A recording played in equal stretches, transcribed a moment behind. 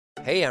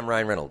Hey, I'm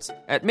Ryan Reynolds.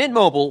 At Mint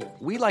Mobile,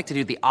 we like to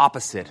do the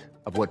opposite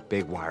of what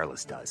Big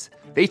Wireless does.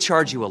 They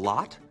charge you a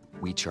lot,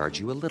 we charge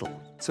you a little.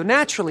 So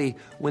naturally,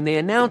 when they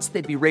announced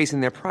they'd be raising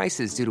their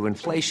prices due to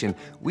inflation,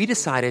 we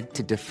decided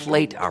to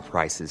deflate our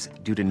prices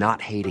due to not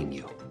hating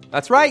you.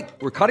 That's right.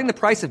 We're cutting the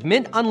price of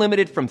Mint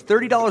Unlimited from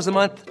 $30 a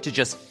month to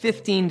just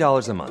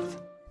 $15 a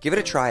month. Give it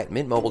a try at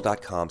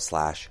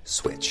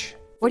mintmobile.com/switch.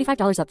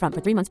 $45 up front for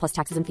 3 months plus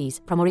taxes and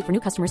fees. Promo rate for new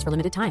customers for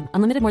limited time.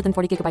 Unlimited more than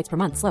 40 gigabytes per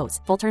month. Slows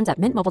full terms at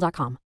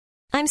mintmobile.com.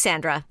 I'm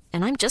Sandra,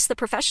 and I'm just the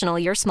professional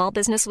your small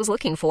business was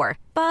looking for.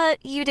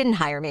 But you didn't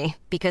hire me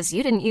because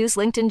you didn't use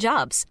LinkedIn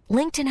Jobs.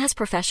 LinkedIn has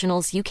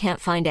professionals you can't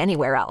find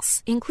anywhere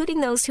else,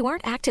 including those who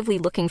aren't actively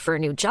looking for a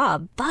new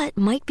job, but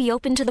might be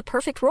open to the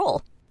perfect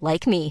role,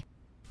 like me.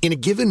 In a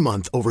given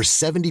month, over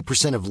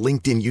 70% of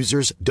LinkedIn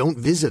users don't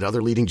visit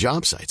other leading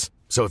job sites.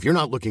 So if you're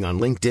not looking on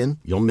LinkedIn,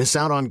 you'll miss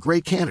out on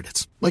great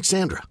candidates like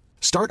Sandra.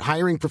 Start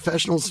hiring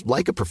professionals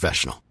like a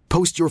professional.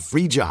 Post your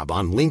free job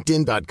on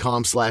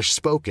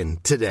linkedin.com/spoken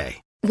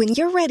today. When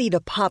you're ready to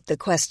pop the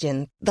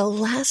question, the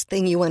last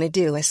thing you want to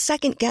do is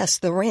second-guess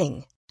the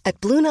ring.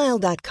 At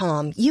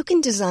BlueNile.com, you can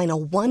design a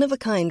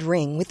one-of-a-kind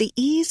ring with the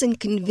ease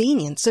and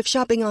convenience of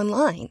shopping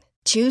online.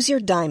 Choose your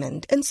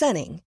diamond and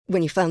setting.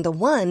 When you find the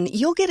one,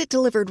 you'll get it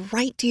delivered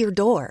right to your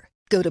door.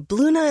 Go to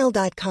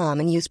BlueNile.com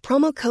and use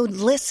promo code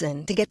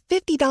LISTEN to get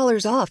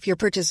 $50 off your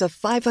purchase of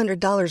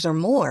 $500 or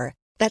more.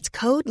 That's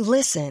code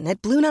LISTEN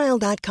at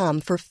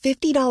BlueNile.com for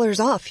 $50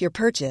 off your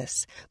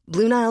purchase.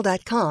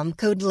 BlueNile.com,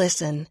 code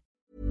LISTEN.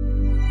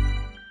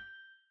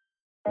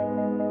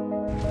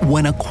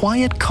 When a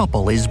quiet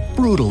couple is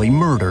brutally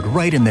murdered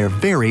right in their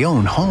very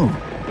own home.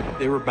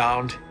 They were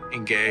bound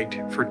and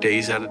gagged for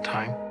days at a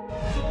time.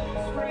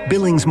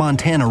 Billings,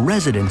 Montana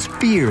residents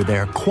fear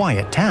their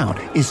quiet town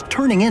is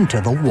turning into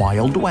the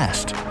Wild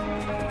West.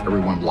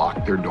 Everyone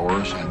locked their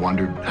doors and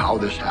wondered how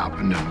this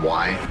happened and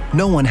why.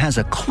 No one has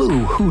a clue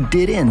who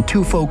did in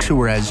two folks who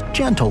were as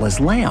gentle as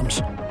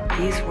lambs.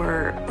 These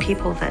were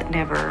people that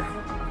never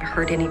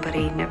hurt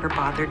anybody, never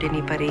bothered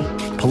anybody.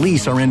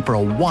 Police are in for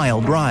a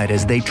wild ride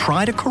as they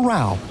try to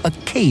corral a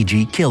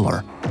cagey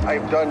killer.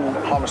 I've done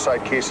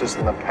homicide cases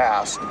in the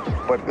past,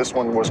 but this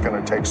one was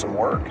going to take some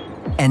work.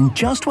 And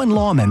just when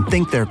lawmen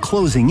think they're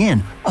closing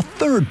in, a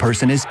third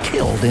person is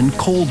killed in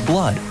cold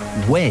blood,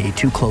 way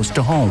too close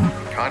to home.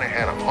 Kind of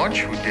had a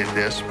hunch who did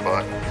this,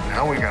 but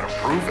now we got to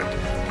prove it.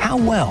 How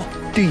well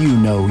do you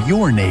know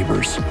your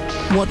neighbors?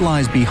 What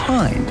lies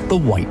behind the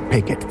white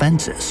picket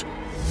fences?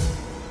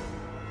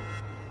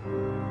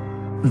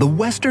 The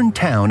western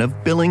town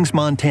of Billings,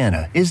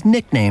 Montana is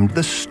nicknamed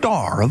the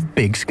Star of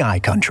Big Sky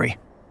Country,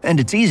 and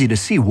it's easy to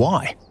see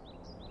why.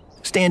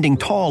 Standing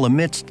tall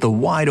amidst the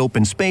wide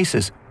open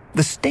spaces,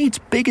 the state's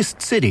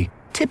biggest city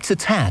tips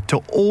its hat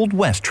to Old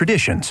West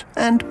traditions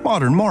and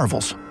modern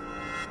marvels.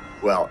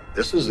 Well,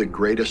 this is the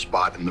greatest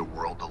spot in the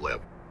world to live.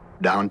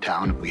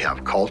 Downtown, we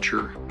have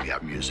culture, we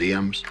have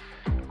museums,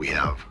 we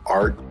have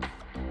art,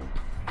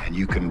 and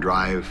you can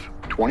drive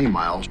 20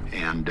 miles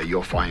and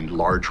you'll find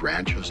large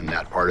ranches in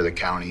that part of the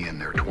county,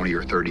 and they're 20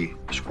 or 30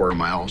 square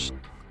miles.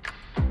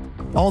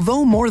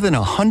 Although more than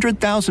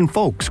 100,000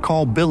 folks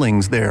call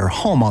Billings their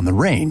home on the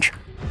range,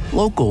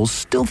 locals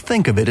still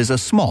think of it as a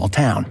small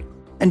town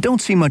and don't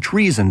see much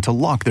reason to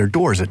lock their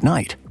doors at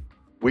night.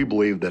 We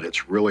believe that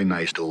it's really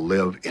nice to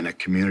live in a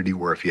community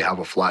where if you have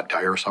a flat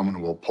tire,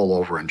 someone will pull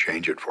over and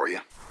change it for you.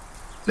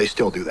 They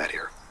still do that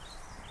here.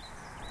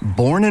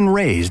 Born and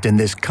raised in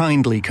this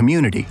kindly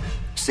community,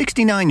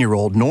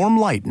 69-year-old Norm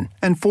Lighton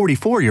and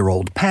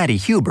 44-year-old Patty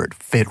Hubert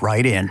fit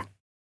right in.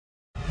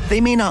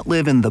 They may not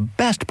live in the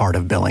best part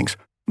of Billings,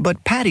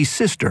 but Patty's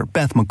sister,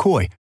 Beth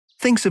McCoy,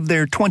 thinks of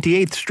their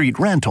 28th Street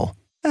rental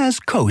as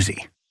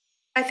cozy.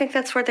 I think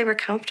that's where they were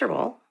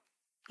comfortable.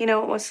 You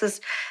know,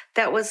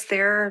 that was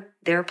their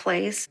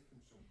place.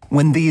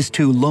 When these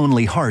two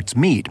lonely hearts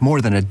meet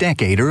more than a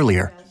decade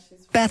earlier,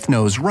 Beth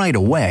knows right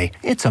away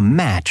it's a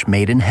match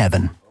made in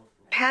heaven.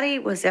 Patty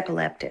was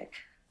epileptic.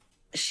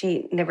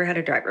 She never had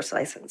a driver's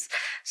license,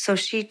 so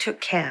she took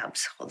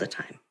cabs all the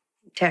time,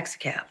 taxi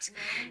cabs.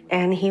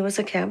 And he was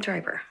a cab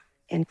driver,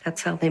 and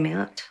that's how they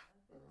met.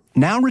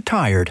 Now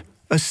retired,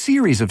 a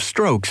series of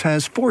strokes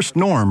has forced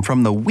Norm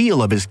from the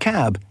wheel of his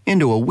cab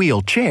into a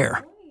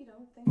wheelchair.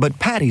 But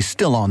Patty's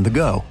still on the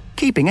go,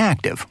 keeping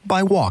active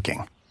by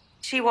walking.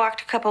 She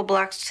walked a couple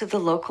blocks to the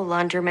local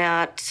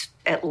laundromat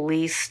at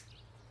least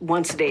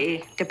once a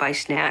day to buy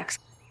snacks.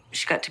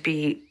 She got to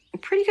be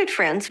pretty good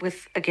friends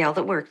with a gal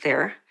that worked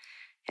there,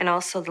 and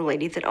also the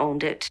lady that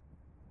owned it.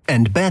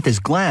 And Beth is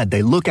glad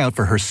they look out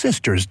for her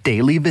sister's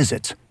daily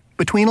visits,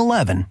 between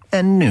 11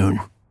 and noon.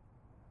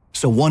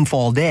 So one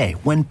fall day,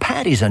 when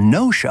Patty's a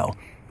no-show,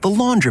 the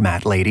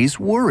laundromat ladies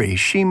worry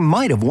she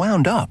might have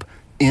wound up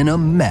in a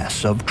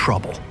mess of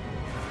trouble.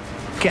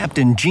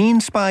 Captain Gene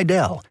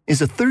Spidell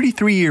is a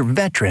 33-year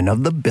veteran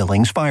of the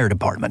Billings Fire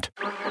Department.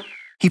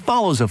 He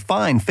follows a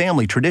fine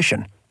family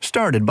tradition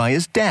started by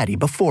his daddy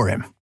before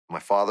him. My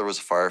father was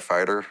a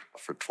firefighter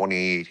for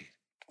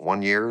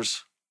 21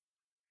 years,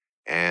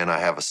 And I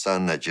have a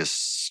son that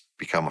just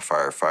become a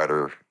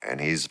firefighter,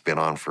 and he's been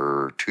on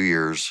for 2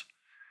 years,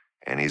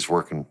 and he's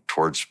working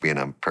towards being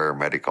a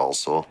paramedic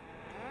also.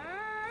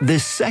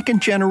 This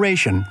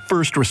second-generation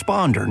first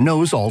responder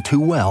knows all too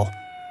well.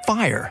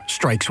 Fire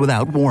strikes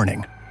without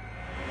warning.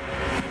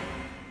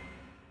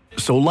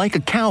 So like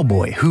a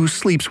cowboy who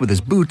sleeps with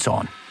his boots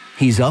on,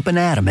 he's up and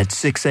at 'em at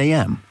 6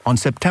 a.m. on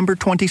September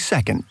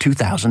 22,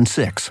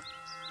 2006.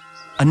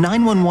 A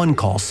 911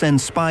 call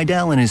sends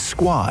Spidell and his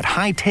squad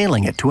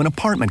hightailing it to an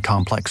apartment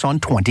complex on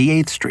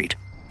 28th Street,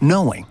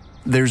 knowing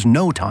there's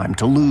no time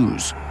to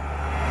lose.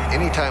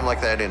 Anytime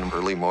like that in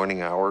early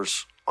morning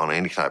hours on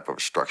any type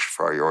of structure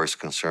fire, you're always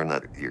concerned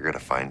that you're going to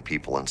find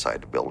people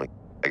inside the building.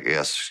 I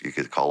guess you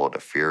could call it a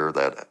fear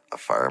that a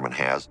fireman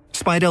has.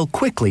 Spidell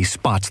quickly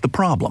spots the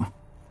problem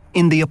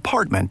in the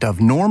apartment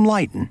of Norm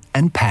Leighton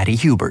and Patty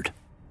Hubert.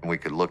 We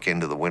could look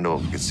into the window,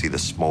 we could see the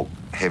smoke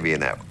heavy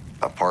in that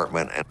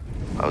apartment, and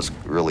I was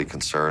really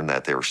concerned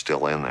that they were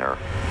still in there.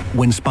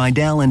 When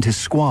Spidell and his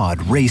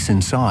squad race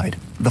inside,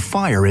 the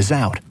fire is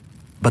out,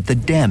 but the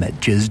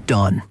damage is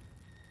done.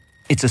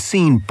 It's a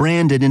scene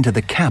branded into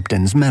the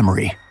captain's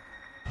memory.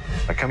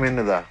 I come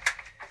into the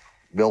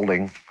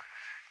building, and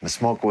the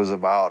smoke was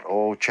about,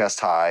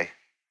 chest high.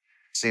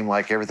 It seemed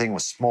like everything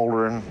was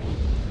smoldering,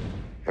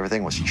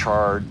 everything was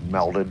charred,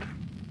 melted.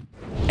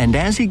 And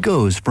as he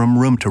goes from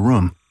room to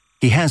room,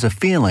 he has a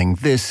feeling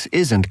this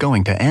isn't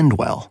going to end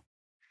well.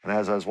 And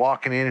as I was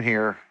walking in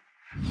here,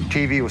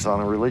 TV was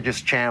on a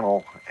religious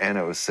channel, and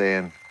it was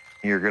saying,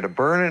 "You're going to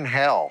burn in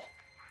hell."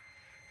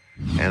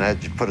 And that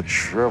just put a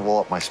shrivel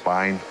up my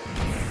spine.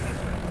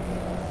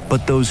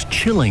 But those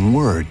chilling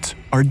words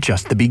are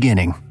just the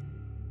beginning.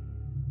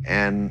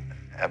 And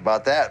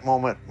about that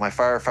moment, my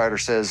firefighter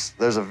says,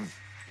 "There's a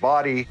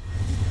body."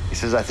 He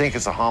says, "I think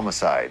it's a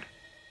homicide."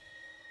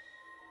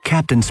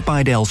 Captain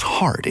Spidell's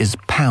heart is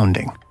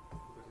pounding.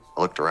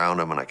 I looked around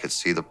him, and I could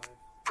see the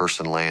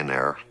person laying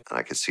there, and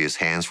I could see his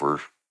hands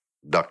were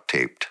duct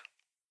taped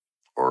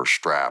or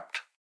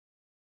strapped.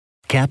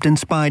 Captain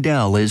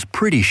Spidell is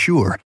pretty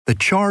sure the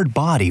charred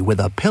body with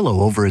a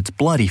pillow over its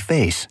bloody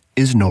face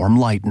is Norm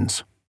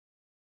Leighton's.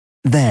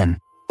 Then,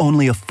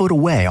 only a foot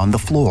away on the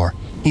floor,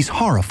 he's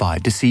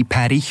horrified to see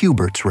Patty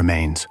Hubert's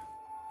remains,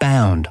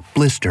 bound,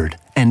 blistered,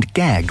 and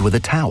gagged with a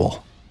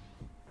towel.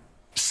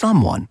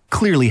 Someone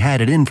clearly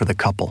had it in for the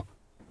couple.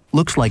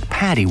 Looks like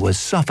Patty was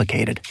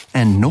suffocated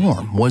and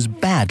Norm was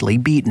badly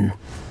beaten.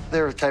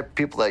 They were the type of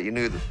people that you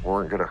knew that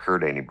weren't going to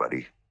hurt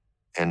anybody.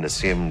 And to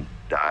see him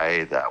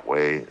die that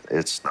way,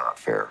 it's not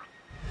fair.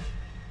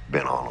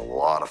 Been on a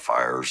lot of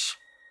fires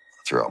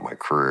throughout my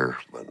career,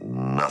 but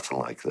nothing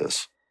like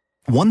this.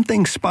 One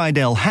thing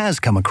Spidell has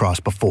come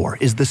across before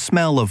is the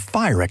smell of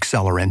fire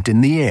accelerant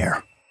in the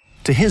air.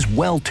 To his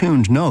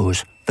well-tuned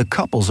nose, the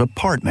couple's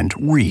apartment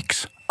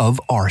reeks of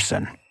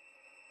arson.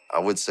 I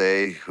would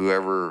say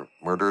whoever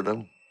murdered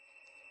him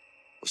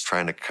was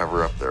trying to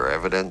cover up their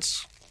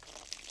evidence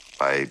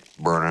by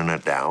burning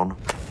it down.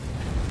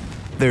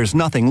 There's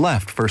nothing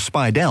left for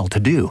Spidell to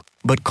do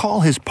but call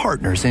his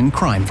partners in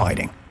crime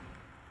fighting,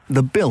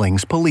 the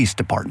Billings Police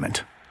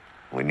Department.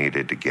 We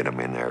needed to get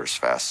him in there as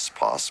fast as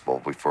possible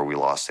before we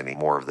lost any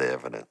more of the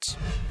evidence.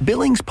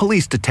 Billings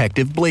Police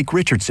Detective Blake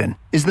Richardson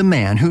is the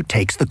man who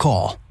takes the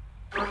call.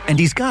 And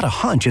he's got a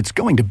hunch it's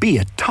going to be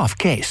a tough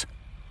case,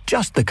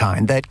 just the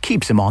kind that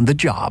keeps him on the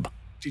job.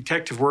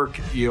 Detective work,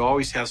 you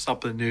always have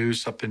something new,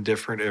 something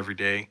different every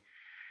day.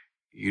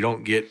 You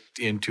don't get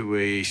into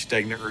a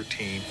stagnant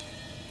routine.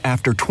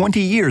 After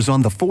 20 years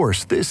on the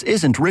force, this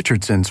isn't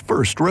Richardson's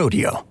first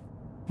rodeo.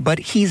 But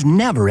he's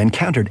never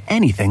encountered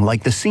anything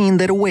like the scene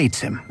that awaits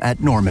him at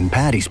Norm and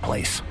Patty's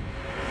place.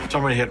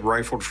 Somebody had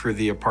rifled through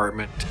the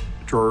apartment.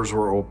 Drawers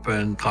were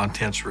open,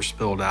 contents were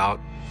spilled out.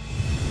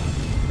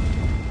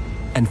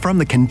 And from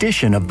the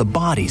condition of the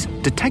bodies,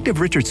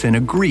 Detective Richardson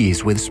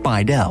agrees with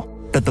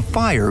Spidell that the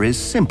fire is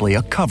simply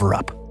a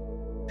cover-up.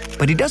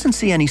 But he doesn't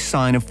see any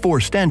sign of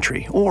forced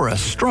entry or a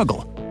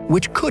struggle,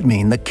 which could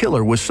mean the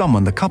killer was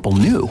someone the couple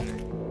knew.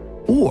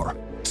 Or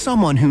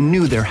someone who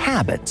knew their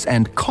habits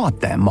and caught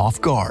them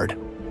off guard.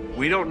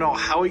 We don't know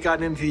how he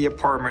got into the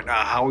apartment or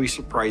how he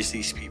surprised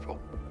these people.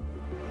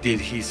 Did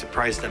he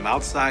surprise them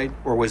outside,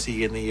 or was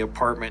he in the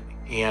apartment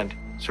and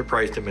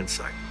surprised them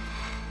inside?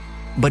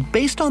 But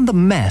based on the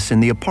mess in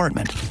the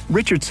apartment,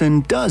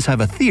 Richardson does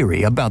have a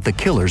theory about the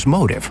killer's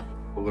motive.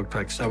 It looked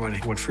like someone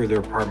went through their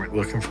apartment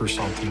looking for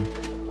something.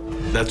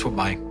 That's what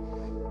my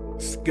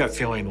gut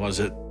feeling was,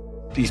 that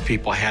these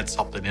people had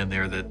something in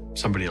there that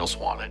somebody else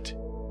wanted.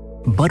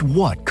 But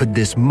what could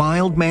this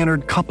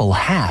mild-mannered couple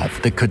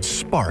have that could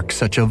spark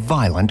such a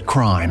violent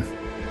crime?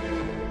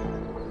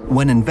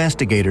 When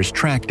investigators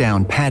track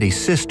down Patty's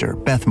sister,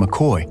 Beth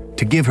McCoy,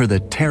 to give her the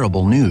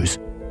terrible news,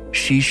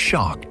 she's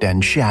shocked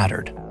and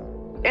shattered.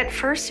 At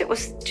first, it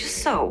was just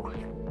so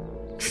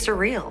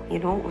surreal,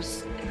 it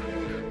was,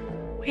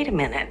 wait a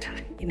minute,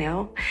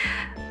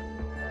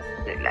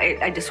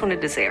 I just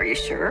wanted to say, are you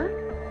sure?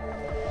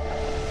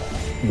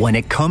 When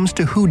it comes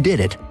to who did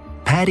it,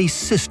 Patty's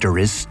sister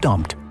is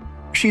stumped.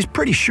 She's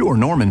pretty sure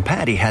Norm and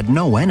Patty had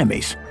no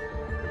enemies.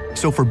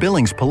 So for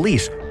Billings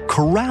police,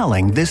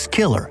 corralling this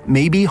killer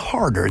may be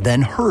harder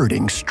than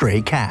herding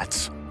stray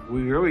cats.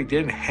 We really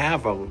didn't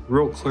have a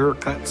real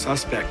clear-cut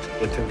suspect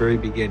at the very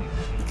beginning.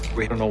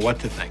 We don't know what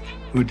to think.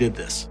 Who did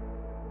this?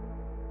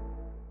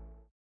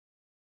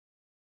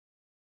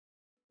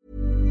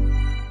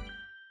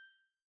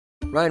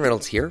 Ryan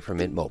Reynolds here from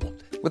Mint Mobile.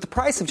 With the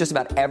price of just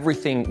about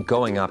everything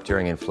going up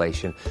during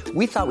inflation,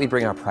 we thought we'd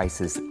bring our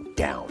prices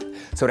down.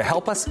 So to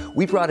help us,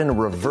 we brought in a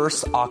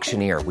reverse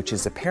auctioneer, which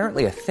is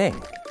apparently a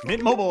thing.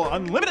 Mint Mobile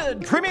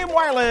Unlimited Premium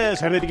Wireless.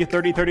 How to get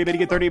 30, 30, how to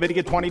get 30, how to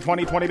get 20,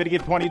 20, 20, how to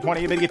get 20,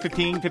 20, how to get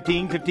 15,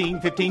 15,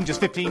 15, 15,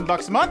 just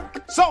 $15 a month?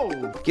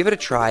 Sold! Give it a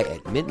try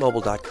at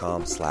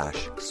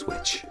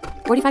mintmobile.com/switch.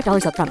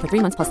 $45 up front for 3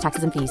 months plus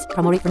taxes and fees.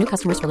 Promo rate for new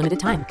customers for limited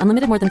time.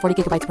 Unlimited more than 40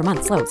 gigabytes per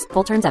month. Slows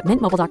full terms at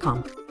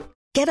mintmobile.com.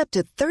 Get up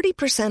to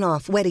 30%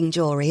 off wedding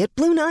jewelry at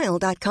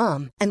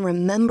BlueNile.com and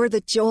remember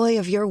the joy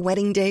of your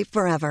wedding day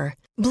forever.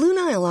 Blue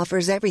Nile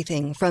offers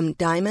everything from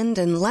diamond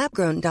and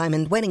lab-grown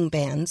diamond wedding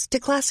bands to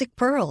classic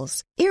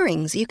pearls,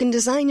 earrings you can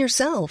design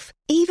yourself,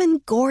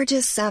 even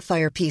gorgeous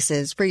sapphire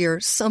pieces for your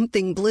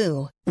something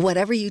blue.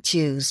 Whatever you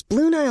choose,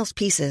 Blue Nile's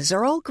pieces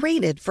are all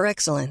graded for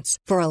excellence,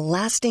 for a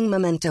lasting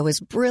memento as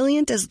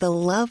brilliant as the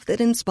love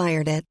that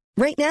inspired it.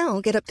 Right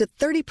now, get up to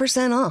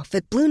 30% off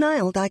at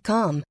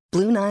BlueNile.com.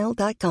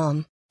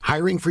 BlueNile.com.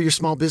 Hiring for your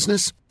small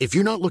business? If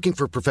you're not looking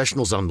for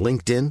professionals on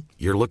LinkedIn,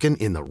 you're looking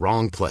in the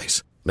wrong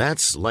place.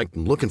 That's like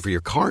looking for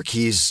your car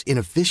keys in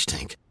a fish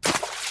tank.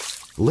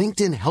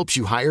 LinkedIn helps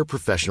you hire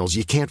professionals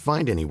you can't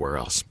find anywhere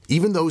else,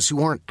 even those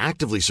who aren't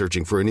actively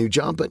searching for a new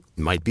job but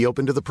might be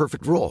open to the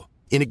perfect role.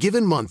 In a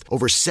given month,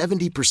 over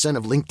 70%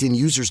 of LinkedIn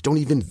users don't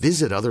even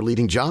visit other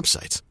leading job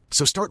sites.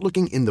 So start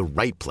looking in the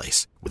right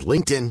place. With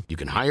LinkedIn, you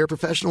can hire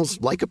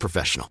professionals like a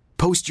professional.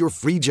 Post your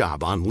free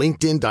job on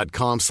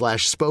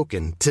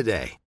linkedin.com/spoken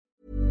today.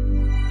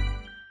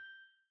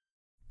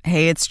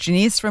 Hey, it's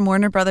Janice from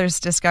Warner Brothers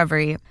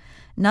Discovery.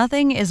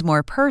 Nothing is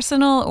more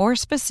personal or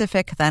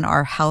specific than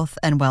our health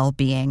and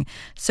well-being.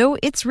 So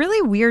it's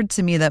really weird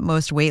to me that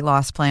most weight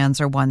loss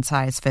plans are one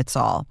size fits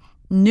all.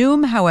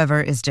 Noom,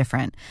 however, is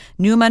different.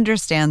 Noom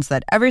understands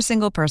that every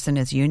single person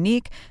is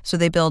unique, so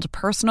they build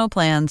personal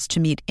plans to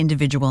meet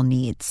individual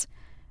needs.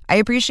 I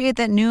appreciate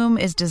that Noom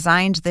is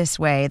designed this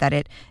way, that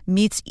it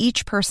meets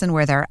each person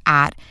where they're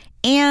at,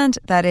 and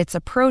that its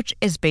approach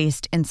is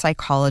based in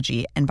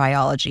psychology and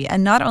biology.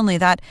 And not only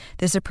that,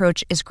 this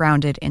approach is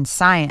grounded in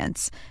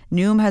science.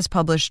 Noom has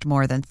published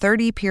more than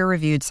 30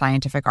 peer-reviewed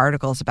scientific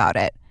articles about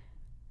it.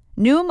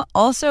 Noom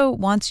also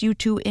wants you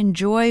to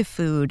enjoy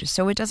food,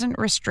 so it doesn't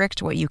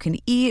restrict what you can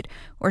eat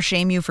or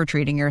shame you for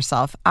treating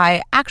yourself.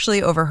 I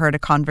actually overheard a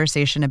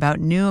conversation about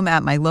Noom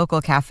at my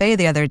local cafe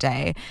the other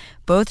day.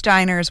 Both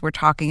diners were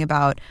talking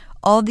about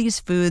all these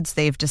foods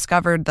they've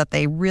discovered that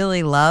they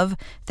really love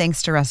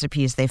thanks to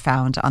recipes they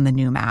found on the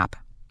Noom app.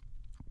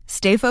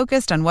 Stay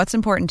focused on what's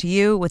important to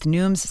you with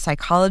Noom's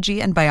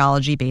psychology and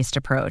biology-based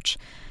approach.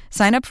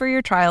 Sign up for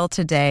your trial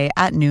today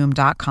at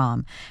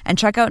Noom.com and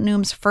check out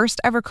Noom's first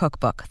ever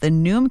cookbook, The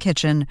Noom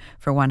Kitchen,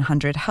 for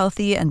 100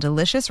 healthy and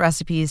delicious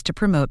recipes to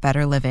promote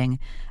better living.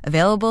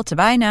 Available to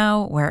buy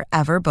now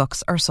wherever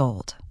books are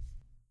sold.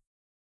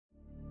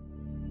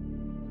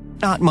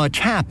 Not much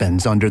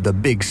happens under the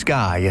big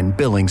sky in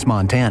Billings,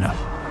 Montana.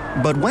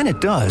 But when it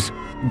does,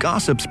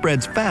 gossip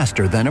spreads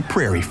faster than a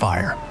prairie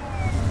fire.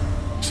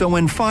 So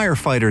when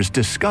firefighters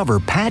discover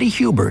Patty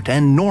Hubert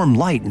and Norm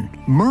Lighton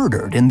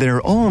murdered in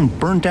their own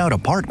burnt-out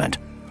apartment,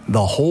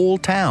 the whole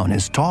town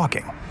is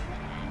talking.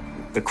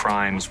 The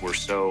crimes were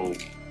so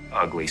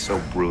ugly, so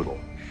brutal,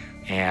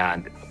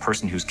 and a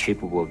person who's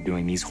capable of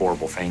doing these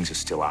horrible things is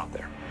still out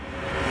there.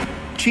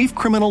 Chief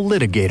criminal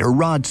litigator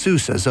Rod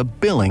Sousa's a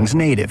Billings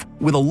native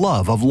with a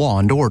love of law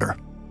and order.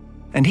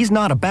 And he's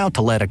not about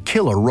to let a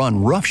killer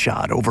run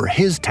roughshod over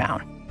his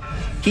town.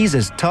 He's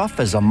as tough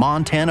as a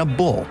Montana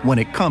bull when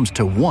it comes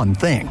to one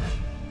thing: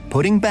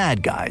 putting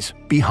bad guys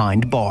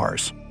behind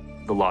bars.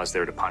 The law is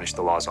there to punish,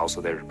 the law is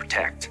also there to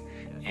protect.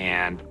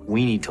 And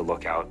we need to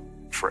look out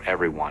for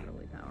everyone.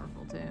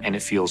 And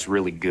it feels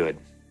really good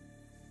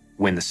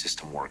when the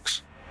system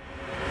works.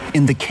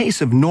 In the case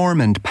of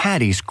Norm and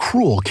Patty's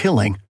cruel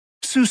killing,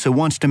 Sousa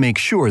wants to make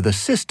sure the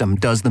system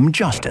does them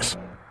justice.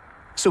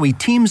 So he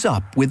teams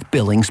up with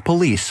Billings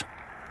police.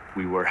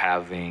 We were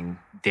having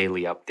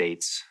daily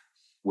updates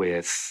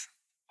with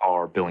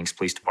our Billings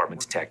Police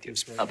Department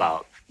detectives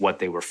about what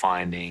they were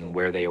finding,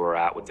 where they were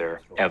at with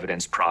their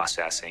evidence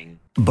processing.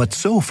 But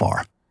so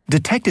far,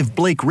 Detective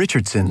Blake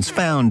Richardson's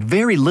found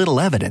very little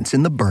evidence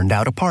in the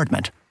burned-out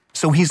apartment.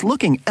 So he's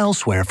looking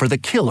elsewhere for the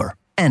killer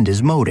and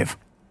his motive.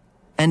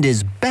 And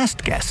his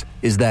best guess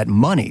is that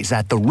money's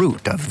at the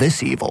root of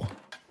this evil.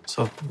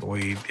 So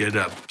we did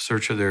a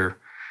search of their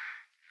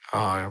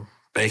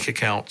bank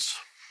accounts.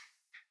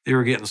 They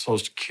were getting Social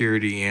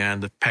Security,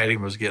 and Patty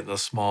was getting a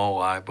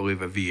small, I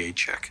believe, a VA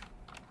check.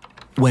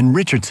 When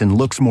Richardson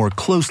looks more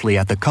closely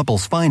at the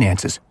couple's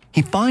finances,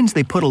 he finds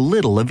they put a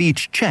little of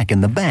each check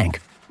in the bank,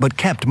 but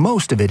kept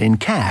most of it in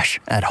cash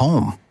at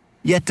home.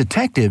 Yet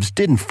detectives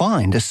didn't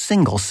find a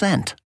single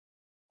cent.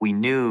 We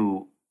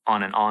knew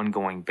on an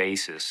ongoing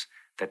basis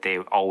that they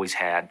always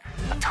had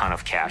a ton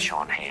of cash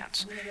on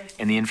hand.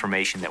 And the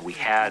information that we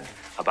had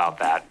about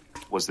that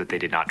was that they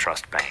did not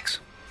trust banks.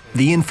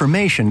 The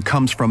information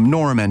comes from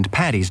Norm and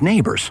Patty's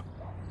neighbors.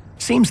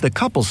 Seems the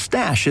couple's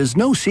stash is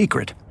no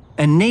secret,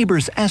 and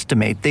neighbors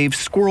estimate they've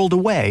squirreled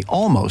away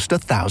almost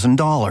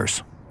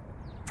 $1,000.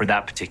 For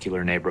that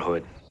particular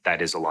neighborhood,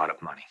 that is a lot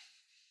of money.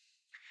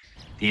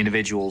 The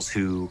individuals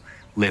who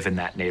live in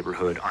that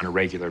neighborhood on a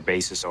regular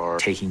basis are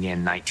taking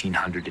in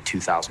 $1,900 to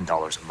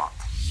 $2,000 a month.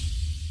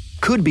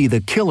 Could be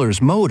the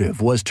killer's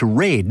motive was to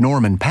raid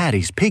Norm and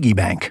Patty's piggy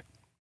bank.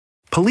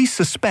 Police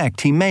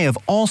suspect he may have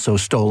also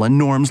stolen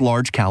Norm's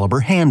large-caliber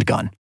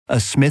handgun, a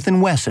Smith &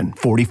 Wesson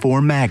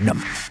 .44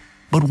 Magnum.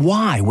 But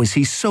why was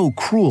he so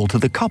cruel to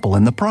the couple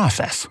in the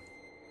process?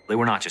 They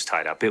were not just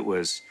tied up. It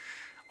was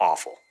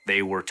awful.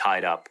 They were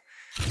tied up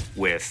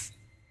with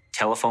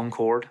telephone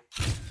cord,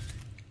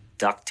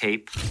 duct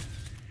tape,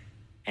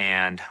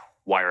 and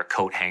wire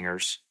coat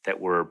hangers that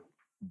were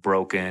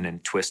broken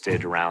and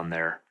twisted around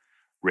their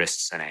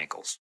wrists and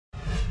ankles.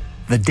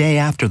 The day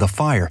after the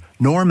fire,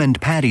 Norm and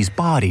Patty's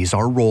bodies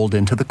are rolled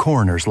into the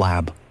coroner's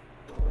lab.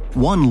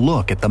 One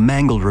look at the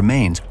mangled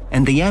remains,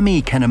 and the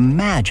ME can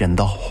imagine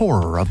the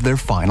horror of their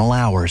final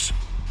hours.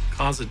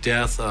 Cause of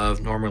death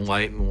of Norman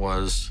Lighton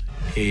was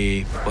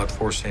a blunt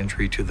force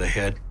injury to the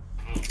head.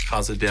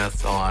 Cause of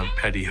death on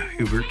Patty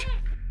Hubert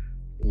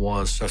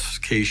was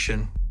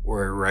suffocation,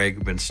 where a rag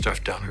had been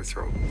stuffed down her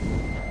throat.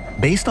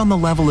 Based on the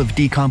level of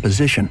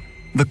decomposition,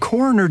 the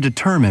coroner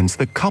determines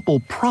the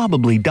couple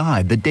probably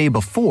died the day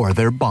before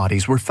their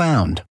bodies were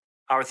found.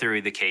 Our theory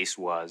of the case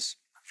was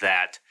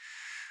that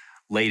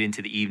late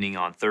into the evening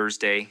on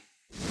Thursday,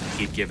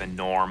 he'd given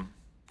Norm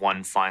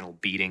one final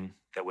beating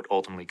that would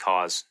ultimately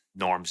cause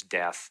Norm's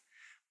death.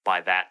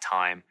 By that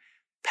time,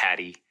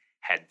 Patty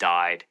had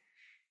died.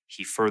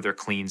 He further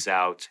cleans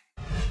out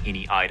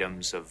any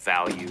items of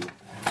value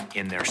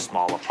in their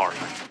small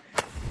apartment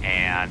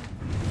and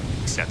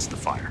sets the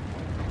fire.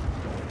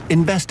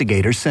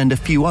 Investigators send a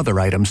few other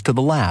items to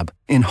the lab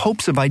in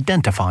hopes of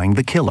identifying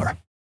the killer.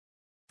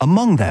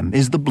 Among them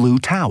is the blue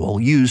towel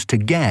used to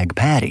gag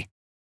Patty.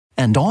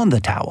 And on the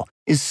towel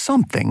is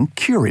something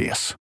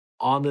curious.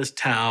 On this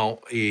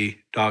towel, a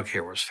dog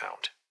hair was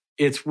found.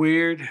 It's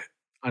weird,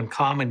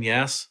 uncommon,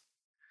 yes.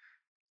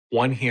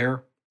 One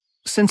hair.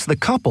 Since the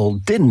couple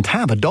didn't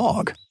have a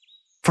dog.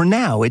 For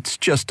now, it's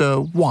just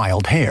a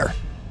wild hair.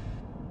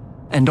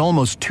 And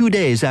almost 2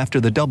 days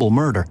after the double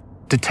murder,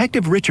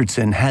 Detective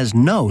Richardson has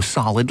no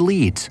solid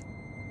leads,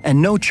 and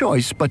no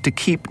choice but to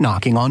keep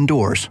knocking on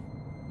doors.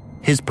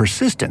 His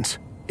persistence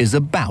is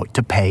about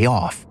to pay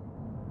off.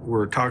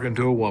 We're talking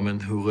to a woman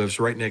who lives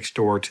right next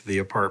door to the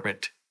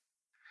apartment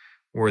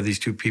where these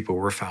two people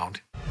were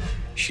found.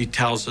 She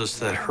tells us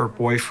that her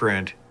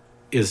boyfriend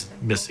is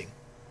missing.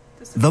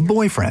 The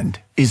boyfriend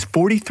is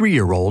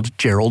 43-year-old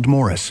Gerald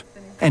Morris,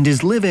 and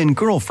his live-in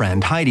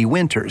girlfriend Heidi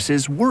Winters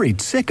is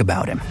worried sick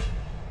about him.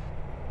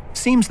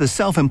 Seems the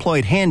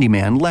self-employed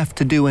handyman left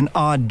to do an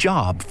odd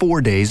job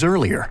 4 days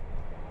earlier,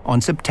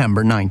 on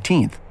September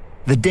 19th,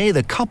 the day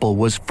the couple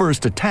was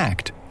first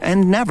attacked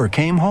and never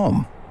came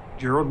home.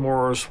 Gerald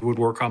Morris would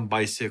work on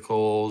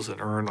bicycles and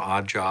earn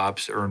odd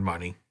jobs to earn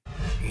money,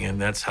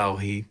 and that's how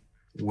he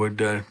would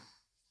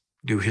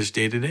do his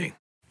day-to-day.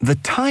 The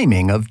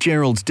timing of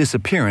Gerald's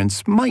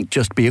disappearance might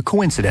just be a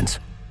coincidence,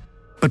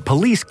 but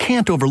police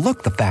can't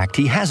overlook the fact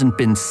he hasn't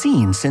been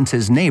seen since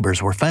his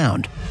neighbors were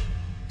found.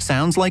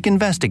 Sounds like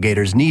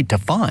investigators need to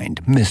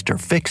find Mr.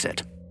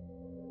 Fix-It.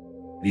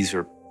 These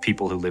are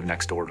people who live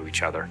next door to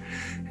each other.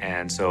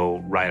 And so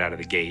right out of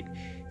the gate,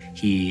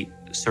 he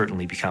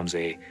certainly becomes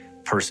a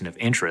person of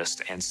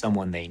interest and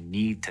someone they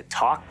need to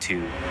talk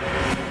to.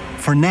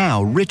 For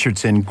now,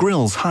 Richardson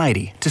grills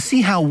Heidi to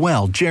see how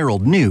well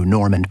Gerald knew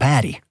Norm and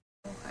Patty.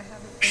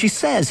 She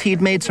says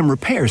he'd made some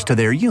repairs to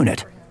their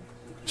unit.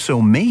 So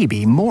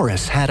maybe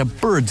Morris had a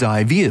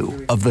bird's-eye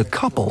view of the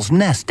couple's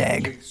nest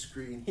egg.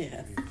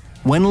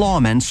 When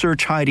lawmen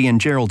search Heidi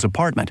and Gerald's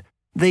apartment,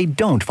 they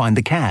don't find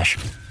the cash,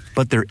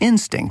 but their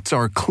instincts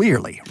are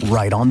clearly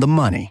right on the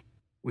money.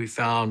 We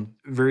found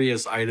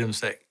various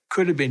items that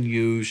could have been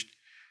used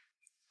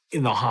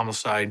in the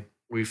homicide.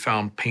 We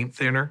found paint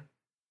thinner,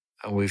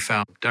 and we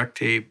found duct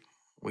tape,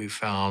 we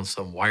found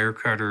some wire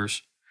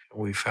cutters,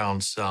 and we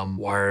found some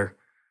wire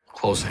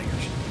clothes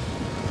hangers.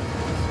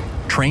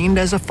 Trained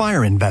as a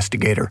fire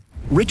investigator,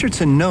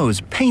 Richardson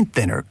knows paint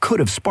thinner could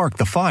have sparked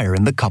the fire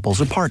in the couple's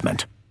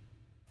apartment.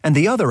 And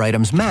the other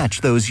items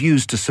match those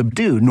used to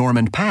subdue Norm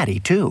and Patty,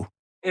 too.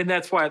 And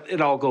that's why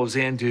it all goes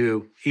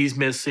into, he's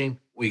missing,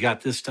 we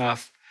got this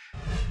stuff.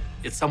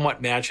 It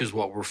somewhat matches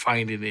what we're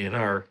finding in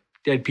our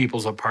dead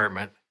people's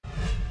apartment.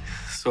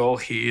 So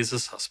he is a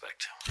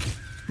suspect.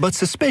 But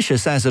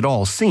suspicious as it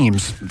all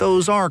seems,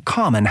 those are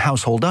common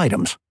household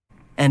items.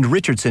 And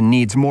Richardson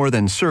needs more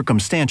than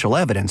circumstantial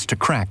evidence to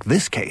crack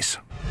this case.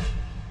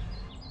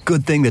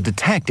 Good thing the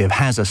detective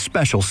has a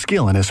special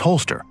skill in his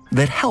holster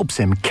that helps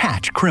him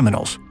catch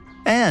criminals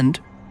and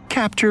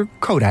capture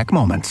Kodak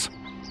moments.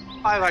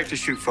 I like to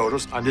shoot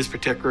photos. On this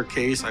particular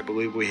case, I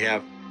believe we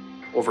have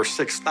over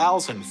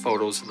 6,000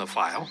 photos in the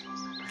file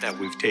that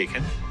we've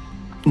taken.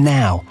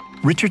 Now,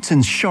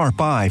 Richardson's sharp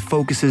eye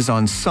focuses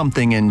on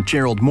something in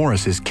Gerald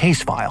Morris's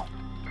case file.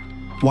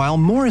 While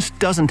Morris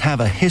doesn't have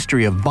a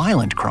history of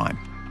violent crime,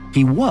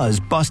 he was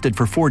busted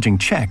for forging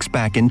checks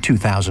back in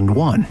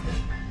 2001.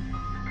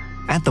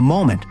 At the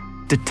moment,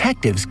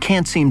 detectives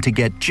can't seem to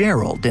get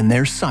Gerald in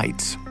their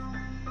sights.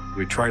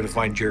 We try to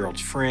find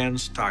Gerald's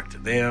friends, talk to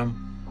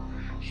them.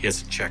 He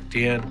hasn't checked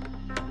in.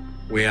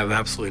 We have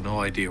absolutely no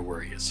idea where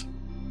he is.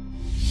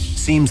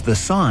 Seems the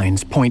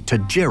signs point to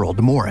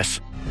Gerald Morris,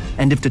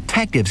 and if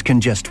detectives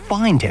can just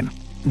find him,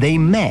 they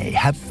may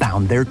have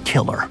found their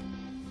killer.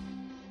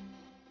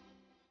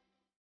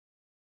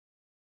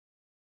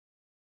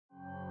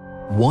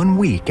 One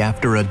week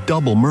after a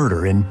double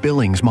murder in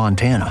Billings,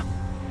 Montana,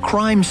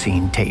 crime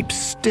scene tape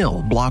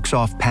still blocks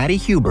off Patty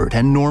Hubert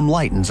and Norm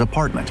Lighton's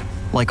apartment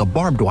like a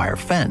barbed wire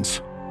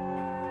fence.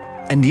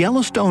 And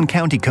Yellowstone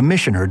County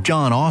Commissioner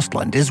John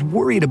Ostland is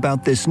worried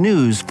about this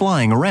news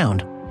flying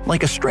around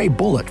like a stray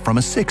bullet from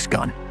a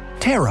six-gun,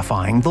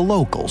 terrifying the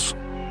locals.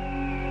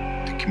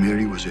 The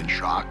community was in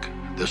shock.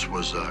 This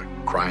was a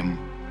crime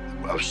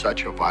of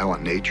such a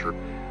violent nature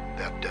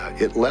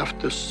that it left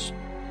the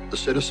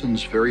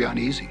citizens very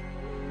uneasy.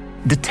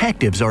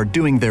 Detectives are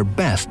doing their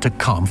best to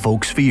calm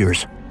folks'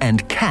 fears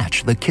and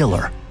catch the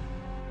killer.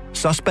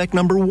 Suspect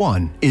number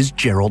 1 is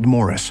Gerald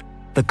Morris,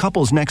 the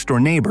couple's next-door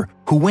neighbor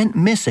who went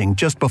missing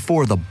just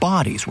before the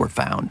bodies were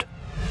found.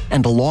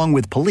 And along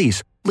with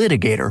police,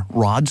 litigator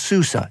Rod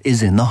Sousa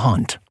is in the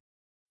hunt.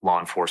 Law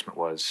enforcement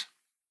was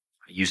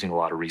using a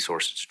lot of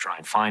resources to try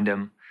and find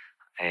him,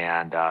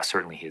 and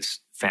certainly his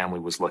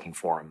family was looking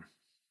for him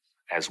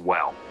as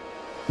well.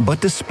 But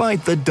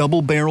despite the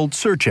double-barreled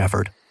search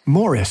effort,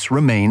 Morris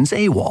remains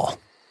AWOL.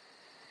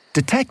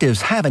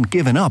 Detectives haven't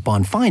given up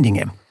on finding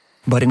him,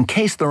 but in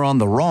case they're on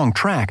the wrong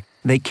track,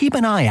 they keep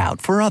an eye out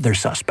for other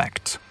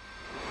suspects.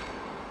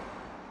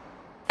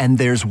 And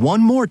there's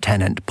one more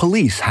tenant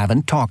police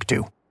haven't talked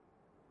to.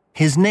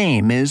 His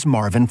name is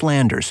Marvin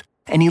Flanders,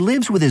 and he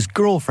lives with his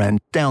girlfriend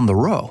down the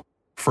row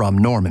from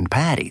Norm and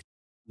Patty.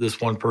 This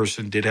one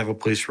person did have a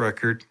police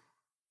record,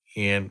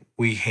 and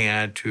we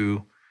had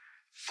to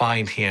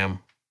find him,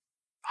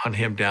 hunt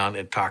him down,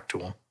 and talk to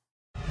him.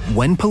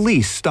 When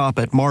police stop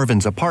at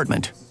Marvin's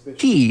apartment,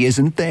 he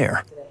isn't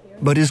there,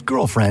 but his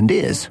girlfriend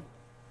is.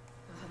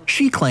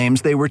 She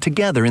claims they were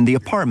together in the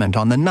apartment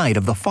on the night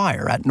of the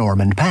fire at Norm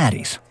and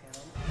Patty's.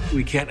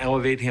 We can't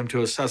elevate him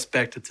to a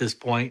suspect at this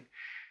point.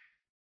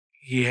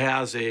 He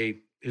has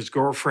his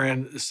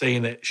girlfriend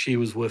saying that she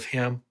was with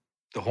him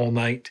the whole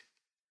night.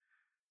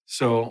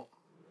 So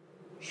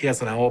he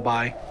has an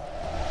alibi.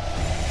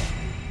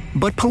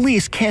 But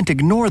police can't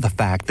ignore the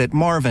fact that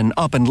Marvin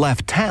up and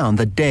left town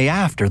the day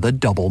after the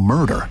double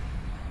murder.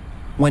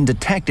 When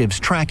detectives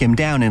track him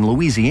down in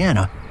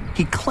Louisiana,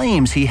 he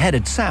claims he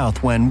headed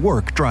south when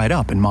work dried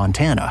up in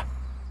Montana.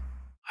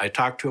 I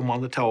talked to him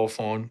on the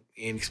telephone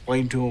and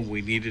explained to him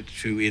we needed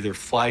to either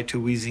fly to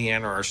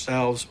Louisiana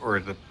ourselves or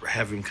to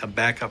have him come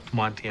back up to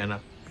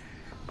Montana.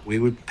 We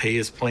would pay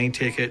his plane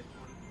ticket,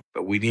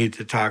 but we needed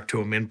to talk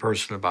to him in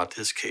person about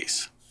this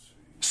case.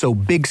 So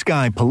Big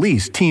Sky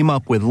police team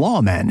up with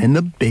lawmen in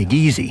the Big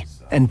Easy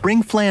and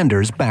bring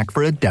Flanders back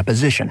for a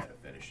deposition.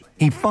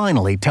 He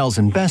finally tells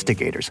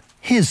investigators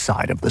his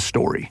side of the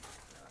story.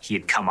 He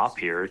had come up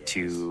here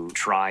to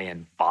try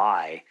and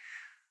buy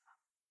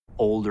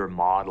older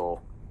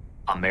model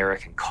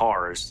American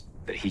cars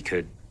that he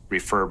could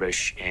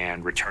refurbish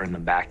and return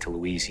them back to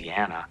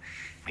Louisiana.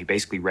 He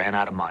basically ran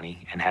out of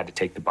money and had to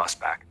take the bus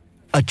back.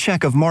 A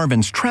check of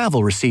Marvin's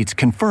travel receipts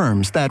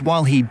confirms that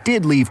while he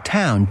did leave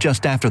town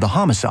just after the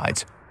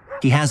homicides,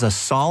 he has a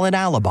solid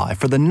alibi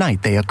for the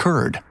night they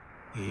occurred.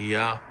 He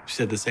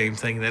said the same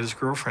thing that his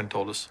girlfriend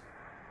told us.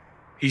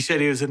 He said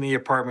he was in the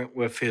apartment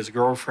with his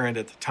girlfriend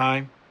at the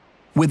time.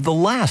 With the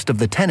last of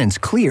the tenants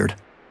cleared,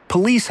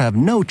 police have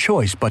no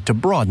choice but to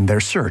broaden their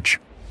search.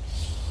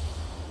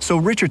 So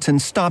Richardson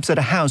stops at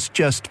a house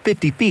just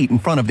 50 feet in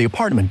front of the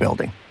apartment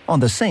building, on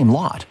the same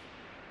lot.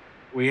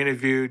 We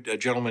interviewed a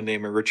gentleman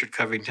named Richard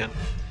Covington.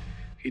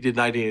 He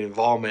denied any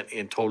involvement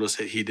and told us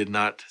that he did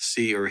not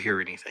see or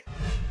hear anything.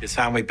 His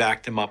family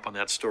backed him up on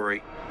that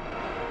story.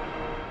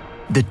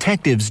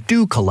 Detectives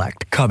do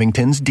collect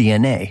Covington's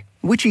DNA,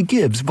 which he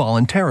gives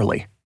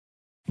voluntarily.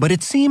 But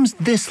it seems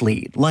this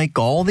lead, like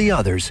all the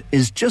others,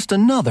 is just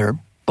another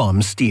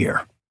bum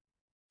steer.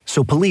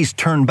 So police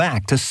turn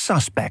back to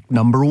suspect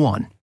number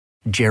 1,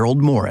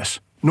 Gerald Morris,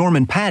 Norm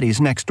and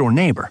Patty's next-door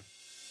neighbor.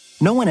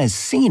 No one has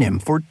seen him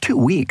for 2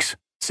 weeks,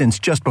 since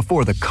just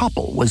before the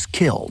couple was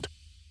killed.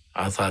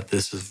 I thought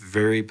this is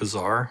very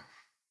bizarre,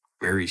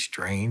 very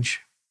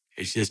strange.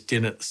 It just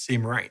didn't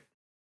seem right.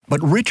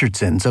 But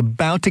Richardson's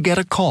about to get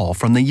a call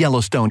from the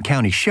Yellowstone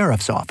County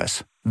Sheriff's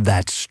Office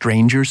that's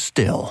stranger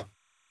still.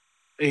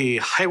 A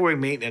highway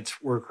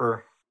maintenance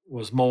worker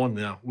was mowing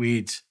the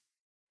weeds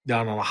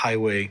down on a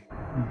highway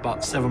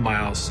about 7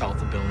 miles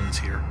south of Billings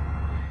here.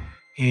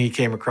 And he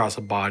came across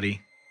a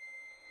body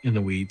in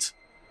the weeds.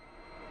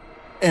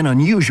 An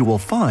unusual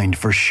find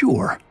for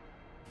sure.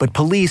 But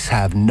police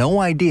have no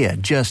idea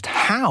just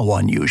how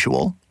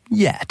unusual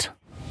yet.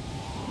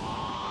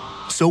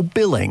 So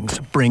Billings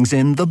brings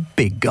in the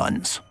big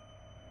guns.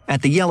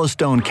 At the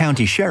Yellowstone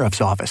County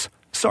Sheriff's Office,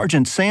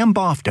 Sergeant Sam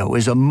Bofto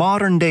is a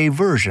modern-day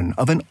version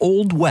of an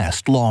Old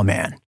West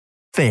lawman.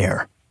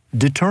 Fair,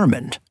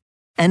 determined,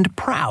 and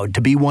proud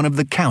to be one of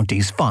the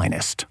county's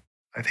finest.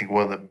 I think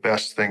one of the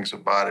best things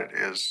about it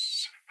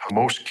is how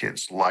most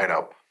kids light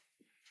up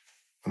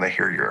when they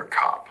hear you're a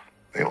cop.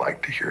 They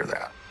like to hear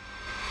that.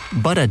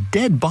 But a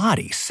dead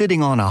body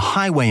sitting on a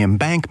highway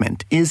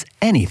embankment is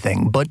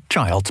anything but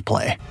child's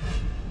play.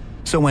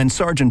 So when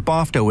Sergeant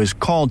Bofto is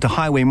called to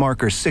Highway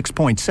Marker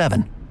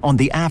 6.7 on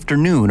the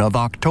afternoon of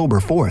October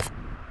 4th,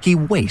 he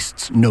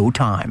wastes no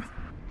time.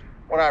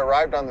 When I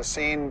arrived on the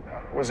scene,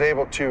 I was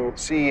able to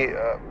see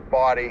a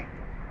body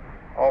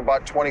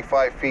about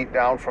 25 feet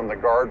down from the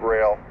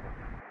guardrail,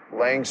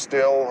 laying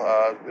still.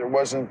 There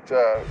wasn't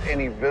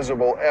any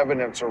visible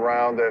evidence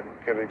around that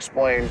could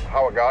explain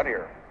how it got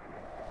here.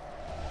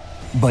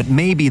 But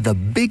maybe the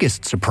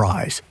biggest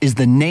surprise is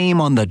the name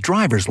on the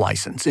driver's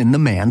license in the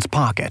man's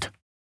pocket.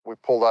 We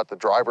pulled out the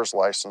driver's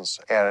license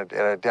and it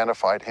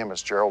identified him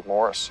as Gerald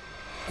Morris.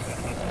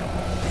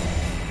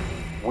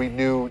 We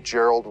knew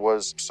Gerald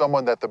was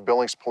someone that the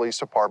Billings Police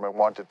Department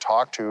wanted to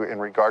talk to in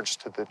regards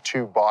to the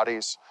two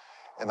bodies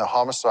and the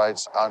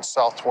homicides on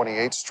South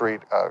 28th Street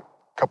a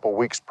couple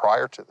weeks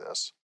prior to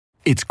this.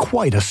 It's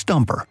quite a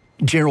stumper.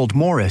 Gerald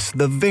Morris,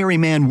 the very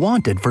man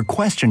wanted for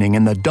questioning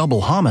in the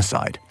double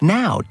homicide,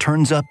 now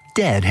turns up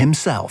dead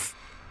himself.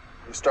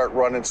 You start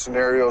running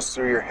scenarios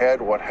through your head.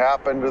 What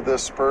happened to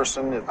this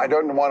person? I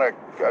don't want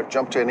to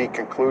jump to any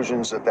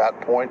conclusions at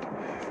that point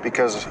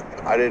because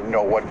I didn't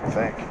know what to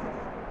think.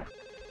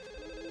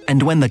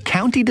 And when the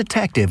county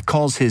detective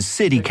calls his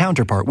city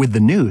counterpart with the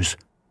news,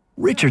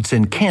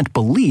 Richardson can't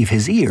believe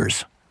his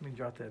ears.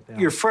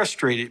 You're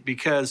frustrated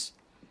because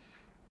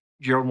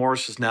Gerald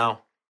Morris is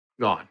now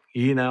gone.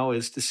 He now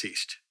is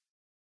deceased.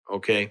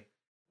 Okay?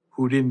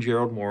 Who did in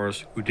Gerald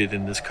Morris? Who did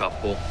in this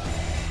couple?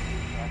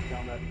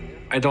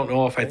 I don't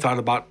know if I thought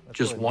about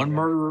just one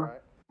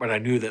murderer, but I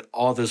knew that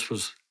all this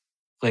was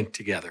linked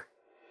together.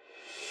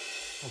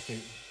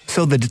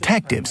 So the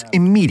detectives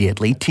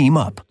immediately team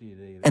up,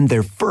 and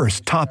their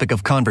first topic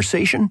of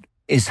conversation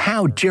is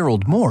how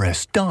Gerald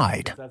Morris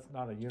died.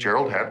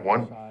 Gerald had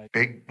one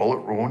big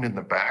bullet wound in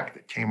the back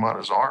that came out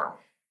his arm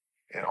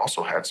and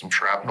also had some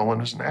shrapnel in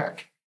his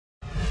neck.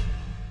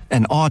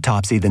 An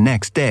autopsy the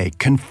next day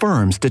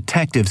confirms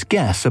detectives'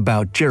 guess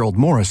about Gerald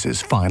Morris's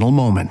final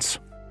moments.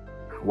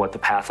 What the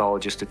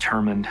pathologist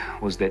determined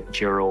was that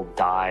Gerald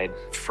died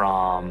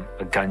from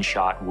a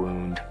gunshot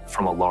wound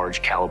from a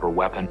large caliber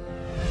weapon.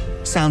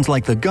 Sounds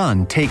like the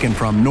gun taken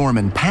from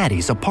Norman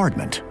Patty's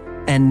apartment.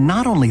 And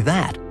not only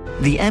that,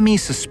 the ME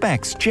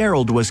suspects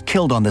Gerald was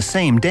killed on the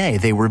same day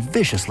they were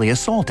viciously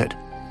assaulted.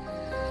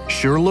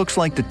 Sure looks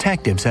like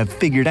detectives have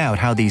figured out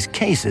how these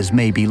cases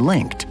may be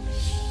linked.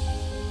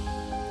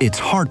 It's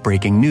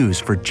heartbreaking news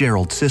for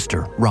Gerald's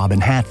sister,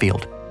 Robin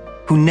Hatfield,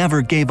 who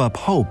never gave up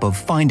hope of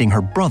finding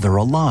her brother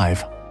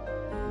alive.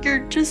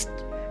 You're just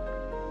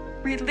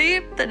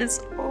relieved that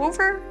it's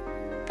over,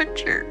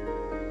 but you're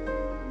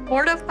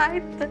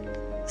mortified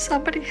that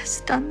somebody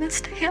has done this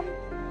to him.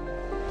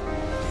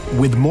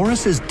 With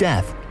Morris's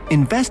death,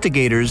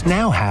 investigators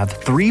now have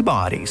 3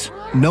 bodies,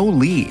 no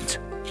leads,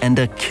 and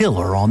a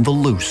killer on the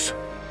loose.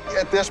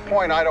 At this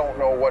point, I don't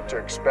know what to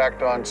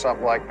expect on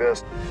something like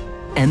this.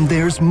 And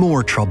there's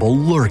more trouble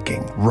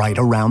lurking right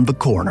around the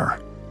corner.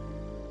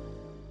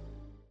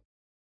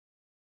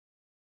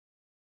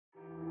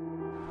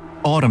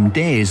 Autumn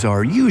days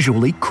are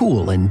usually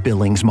cool in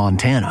Billings,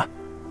 Montana.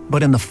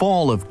 But in the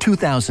fall of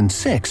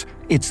 2006,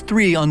 it's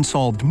 3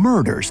 unsolved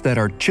murders that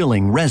are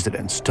chilling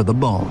residents to the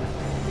bone.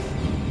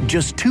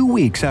 Just 2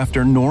 weeks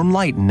after Norm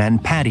Leighton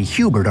and Patty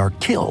Hubert are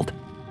killed,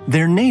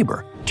 their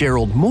neighbor,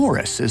 Gerald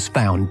Morris, is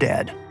found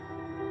dead.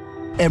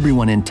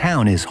 Everyone in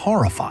town is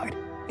horrified,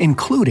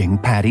 including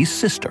Patty's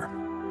sister.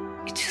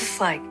 It's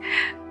just like,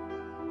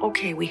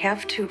 okay, we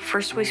have 2.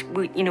 First,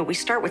 we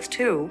start with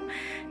 2.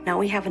 Now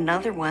we have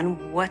another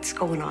one. What's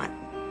going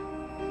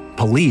on?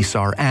 Police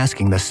are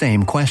asking the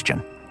same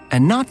question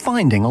and not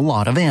finding a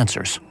lot of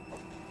answers.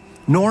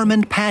 Norm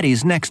and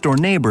Patty's next-door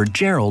neighbor,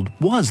 Gerald,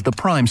 was the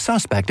prime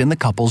suspect in the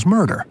couple's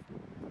murder.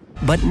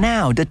 But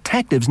now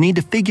detectives need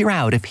to figure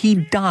out if he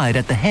died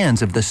at the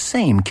hands of the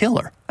same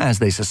killer as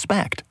they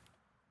suspect.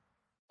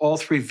 All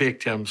 3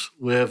 victims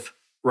live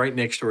right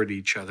next door to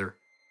each other.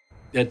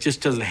 That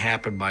just doesn't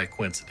happen by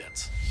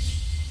coincidence.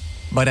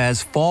 But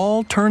as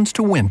fall turns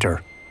to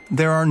winter,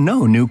 there are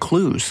no new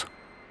clues.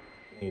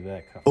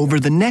 Over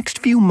the next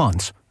few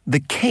months, the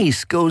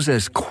case goes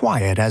as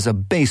quiet as a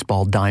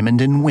baseball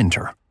diamond in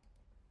winter.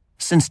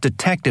 Since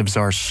detectives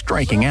are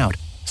striking out,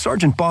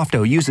 Sergeant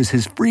Bofto uses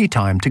his free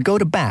time to go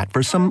to bat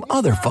for some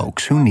other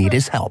folks who need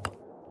his help.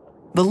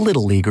 The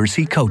little leaguers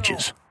he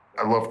coaches.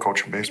 I love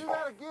coaching baseball.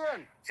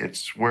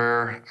 It's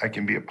where I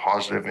can be a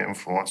positive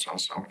influence on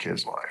some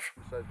kid's life.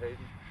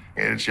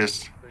 It's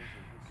just,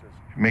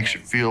 It makes you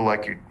feel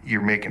like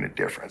you're making a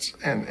difference.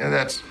 And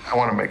that's, I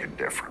want to make a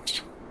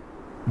difference.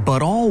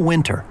 But all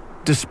winter,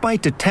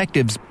 despite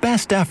detectives'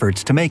 best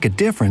efforts to make a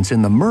difference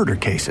in the murder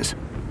cases,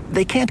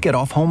 they can't get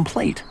off home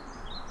plate.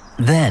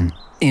 Then,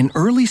 in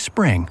early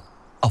spring,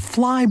 a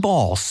fly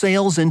ball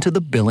sails into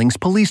the Billings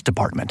Police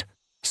Department,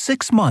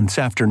 6 months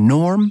after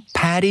Norm,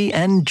 Patty,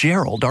 and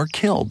Gerald are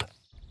killed.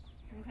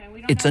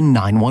 It's a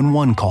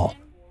 911 call.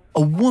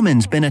 A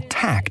woman's been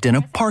attacked in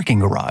a parking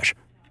garage,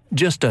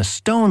 just a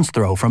stone's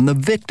throw from the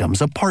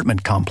victim's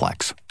apartment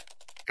complex.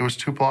 It was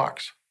 2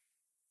 blocks,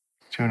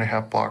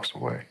 2.5 blocks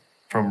away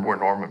from where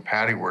Norm and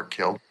Patty were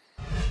killed.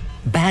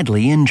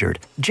 Badly injured,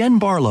 Jen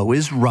Barlow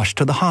is rushed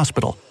to the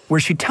hospital,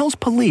 where she tells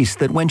police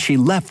that when she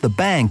left the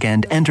bank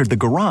and entered the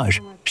garage,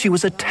 she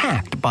was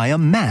attacked by a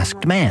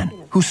masked man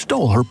who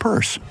stole her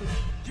purse.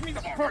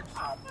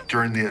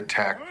 During the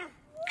attack,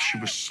 she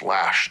was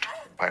slashed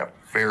by a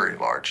very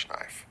large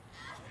knife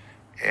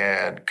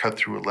and cut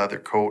through a leather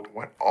coat,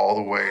 went all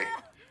the way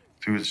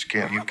through the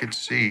skin. You could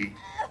see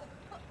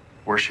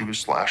where she was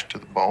slashed to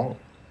the bone.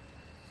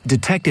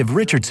 Detective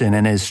Richardson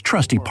and his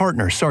trusty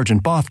partner,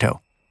 Sergeant Bofto,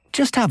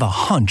 just have a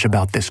hunch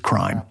about this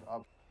crime.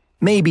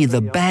 Maybe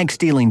the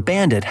bag-stealing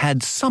bandit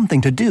had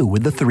something to do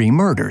with the 3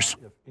 murders.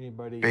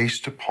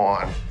 Based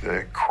upon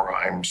the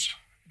crimes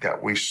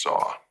that we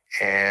saw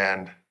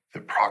and the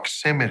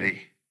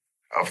proximity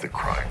of the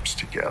crimes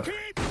together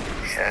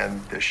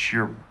and the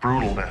sheer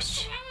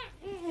brutalness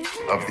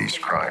of these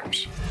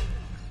crimes,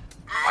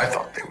 I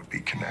thought they would be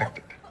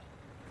connected.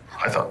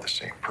 I thought the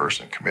same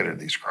person committed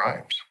these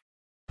crimes.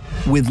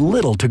 With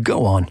little to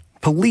go on,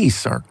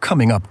 police are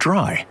coming up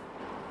dry.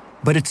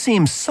 But it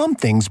seems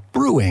something's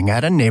brewing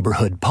at a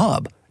neighborhood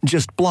pub,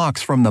 just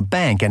blocks from the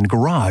bank and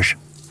garage.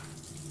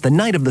 The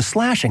night of the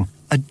slashing,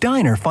 a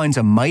diner finds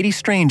a mighty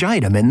strange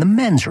item in the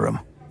men's room.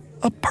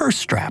 A purse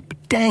strap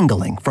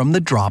dangling from the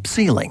drop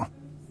ceiling.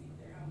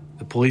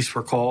 The police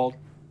were called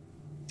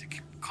to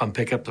come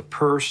pick up the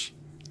purse.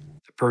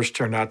 The purse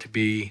turned out to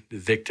be the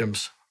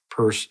victim's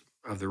purse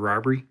of the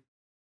robbery.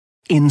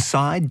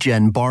 Inside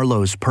Jen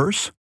Barlow's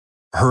purse,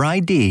 her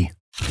ID,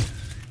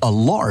 a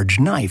large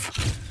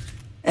knife,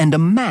 and a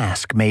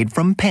mask made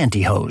from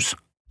pantyhose.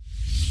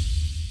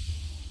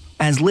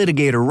 As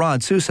litigator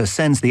Rod Sousa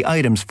sends the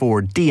items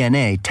for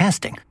DNA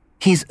testing,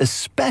 he's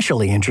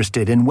especially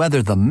interested in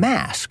whether the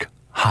mask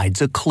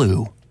hides a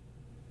clue.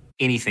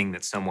 Anything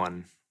that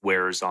someone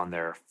wears on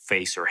their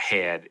face or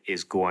head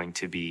is going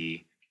to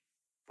be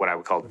what I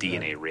would call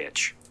DNA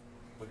rich.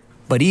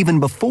 But even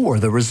before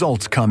the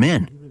results come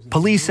in,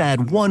 police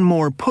add one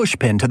more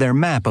pushpin to their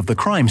map of the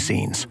crime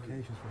scenes.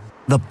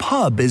 The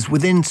pub is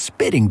within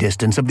spitting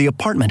distance of the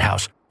apartment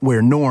house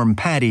where Norm,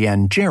 Patty,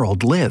 and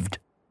Gerald lived.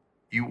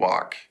 You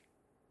walk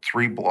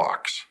 3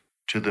 blocks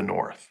to the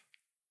north.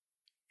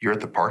 You're at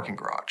the parking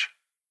garage.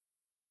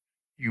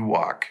 You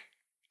walk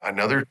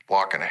another 1.5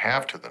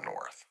 blocks to the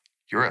north.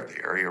 You're at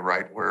the area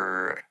right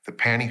where the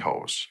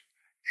pantyhose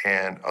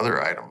and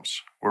other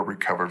items were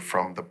recovered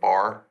from the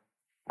bar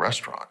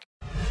restaurant.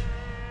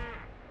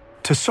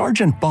 To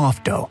Sergeant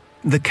Bofto,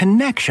 the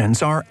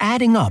connections are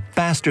adding up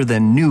faster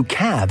than new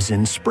calves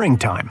in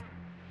springtime.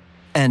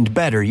 And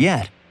better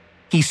yet,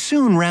 he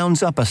soon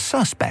rounds up a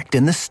suspect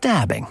in the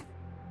stabbing.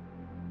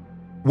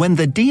 When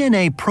the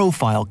DNA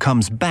profile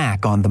comes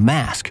back on the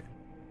mask,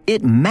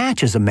 it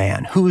matches a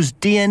man whose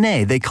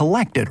DNA they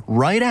collected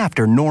right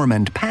after Norm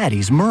and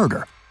Patty's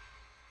murder.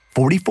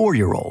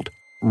 44-year-old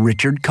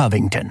Richard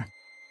Covington.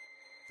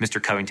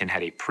 Mr. Covington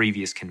had a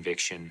previous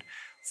conviction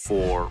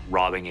for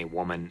robbing a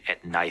woman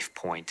at knife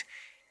point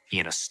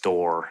in a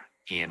store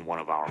in one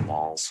of our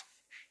malls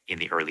in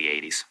the early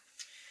 80s.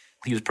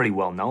 He was pretty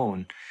well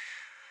known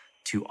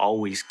to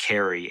always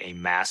carry a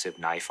massive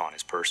knife on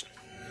his person.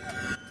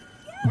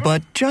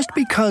 But just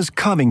because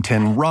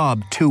Covington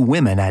robbed 2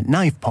 women at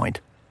knife point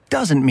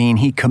doesn't mean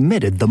he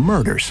committed the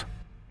murders.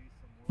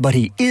 But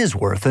he is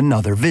worth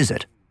another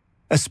visit,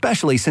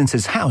 especially since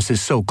his house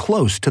is so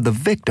close to the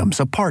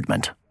victim's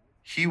apartment.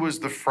 He was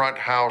the front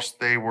house.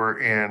 They were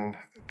in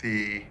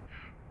the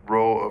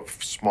row of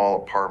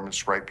small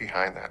apartments right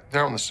behind that.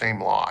 They're on the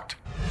same lot.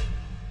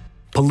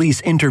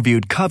 Police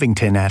interviewed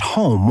Covington at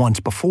home once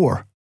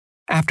before,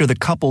 after the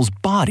couple's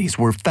bodies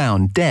were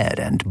found dead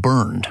and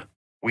burned.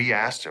 We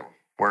asked him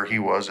where he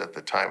was at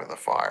the time of the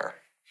fire.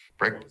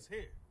 Rick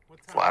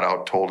flat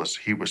out told us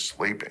he was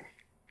sleeping.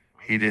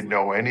 He didn't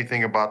know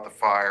anything about the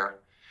fire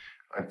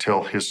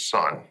until his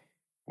son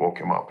woke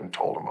him up and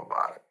told him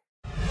about it.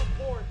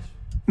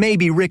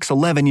 Maybe Rick's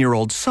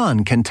 11-year-old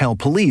son can tell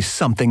police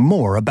something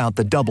more about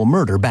the double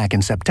murder back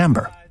in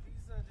September.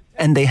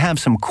 And they have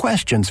some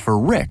questions for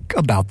Rick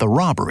about the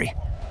robbery.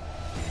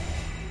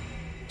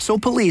 So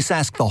police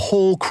ask the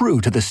whole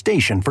crew to the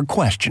station for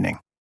questioning.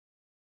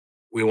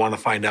 We want to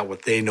find out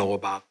what they know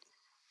about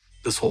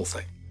this whole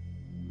thing.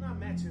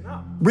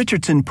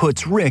 Richardson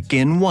puts Rick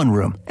in one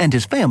room and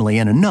his family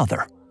in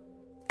another.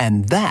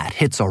 And that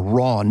hits a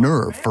raw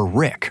nerve for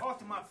Rick.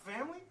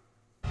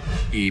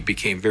 He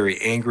became very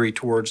angry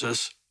towards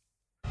us,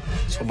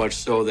 so much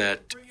so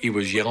that He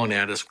was yelling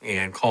at us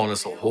and calling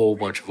us a whole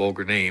bunch of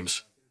vulgar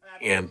names.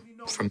 And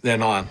from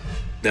then on,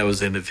 that was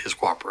the end of his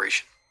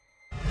cooperation.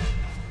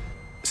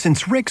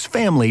 Since Rick's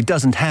family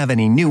doesn't have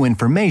any new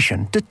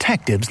information,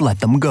 detectives let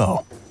them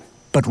go.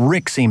 But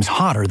Rick seems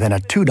hotter than a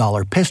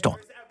 $2 pistol,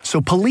 so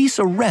police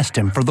arrest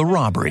him for the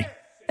robbery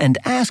and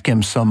ask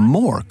him some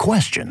more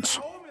questions.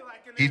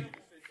 He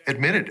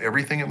admitted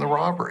everything in the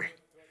robbery.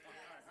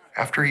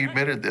 After he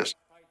admitted this,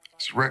 I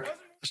said, Rick,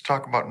 let's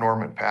talk about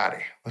Norm and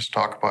Patty. Let's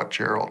talk about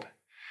Gerald.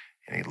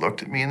 And he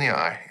looked at me in the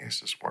eye. He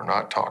says, we're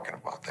not talking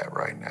about that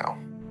right now.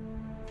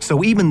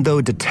 So even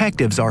though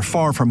detectives are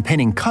far from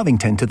pinning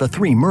Covington to the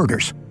 3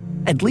 murders,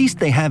 at least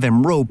they have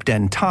him roped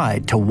and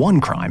tied to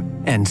one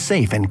crime and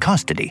safe in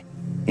custody,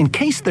 in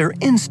case their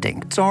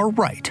instincts are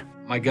right.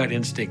 My gut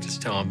instinct is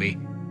telling me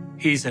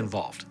he's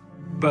involved.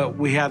 But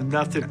we have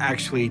nothing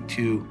actually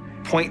to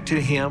point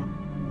to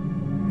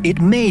him. It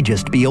may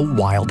just be a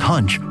wild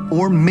hunch,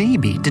 or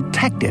maybe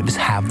detectives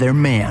have their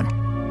man.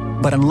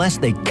 But unless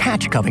they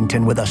catch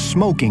Covington with a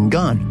smoking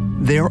gun,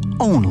 they're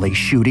only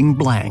shooting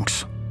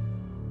blanks.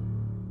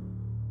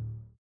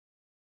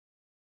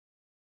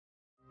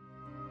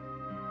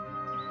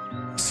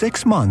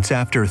 Six months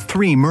after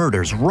 3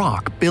 murders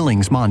rock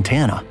Billings,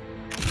 Montana,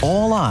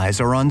 all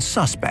eyes are on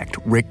suspect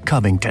Rick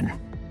Covington.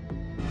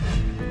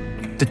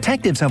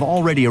 Detectives have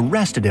already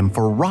arrested him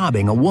for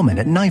robbing a woman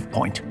at knife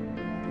point.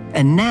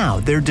 And now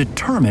they're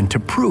determined to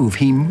prove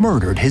he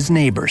murdered his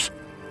neighbors,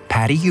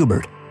 Patty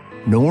Hubert,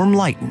 Norm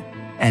Leighton,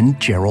 and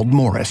Gerald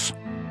Morris.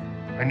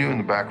 I knew in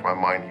the back of my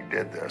mind he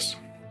did this.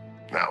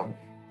 Now,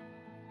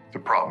 the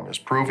problem is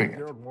proving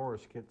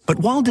it. But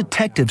while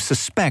detectives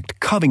suspect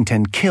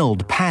Covington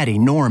killed Patty,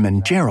 Norm,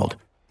 and Gerald,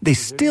 they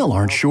still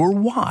aren't sure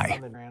why.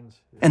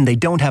 And they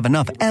don't have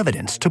enough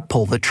evidence to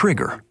pull the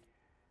trigger.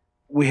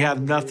 We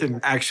have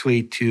nothing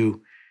actually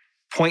to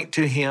point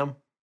to him.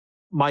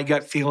 My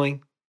gut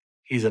feeling,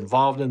 he's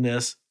involved in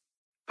this,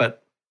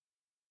 but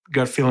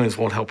gut feelings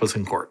won't help us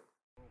in court.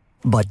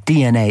 But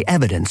DNA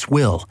evidence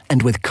will,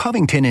 and with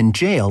Covington in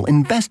jail,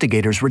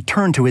 investigators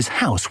return to his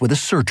house with a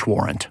search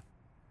warrant.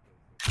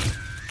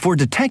 For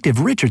Detective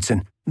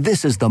Richardson,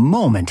 this is the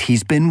moment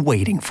he's been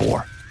waiting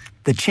for.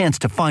 The chance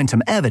to find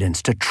some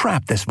evidence to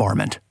trap this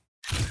varmint.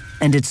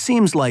 And it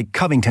seems like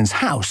Covington's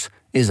house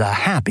is a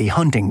happy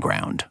hunting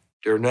ground.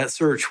 During that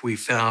search, we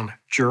found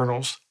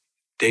journals,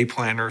 day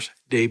planners,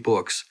 day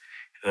books,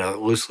 and a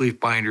loose leaf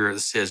binder that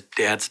says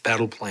Dad's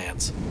Battle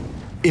Plans.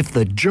 If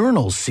the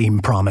journals seem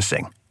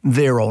promising,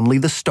 they're only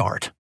the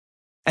start.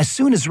 As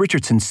soon as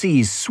Richardson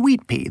sees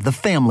Sweet Pea, the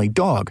family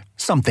dog,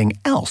 something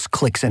else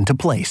clicks into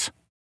place.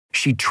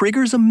 She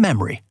triggers a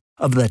memory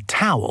of the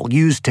towel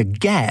used to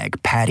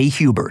gag Patty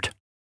Hubert.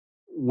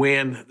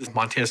 When the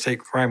Montana State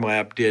Crime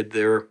Lab did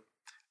their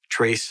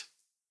trace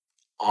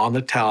on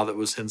the towel that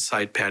was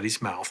inside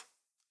Patty's mouth,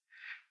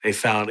 they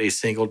found a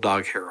single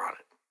dog hair on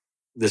it.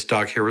 This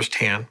dog hair was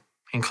tan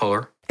in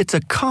color. It's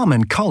a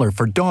common color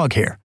for dog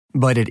hair,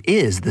 but it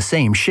is the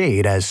same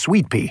shade as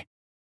Sweet Pea.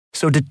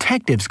 So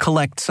detectives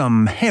collect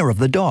some hair of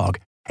the dog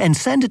and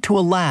send it to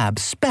a lab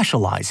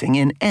specializing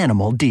in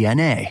animal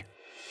DNA.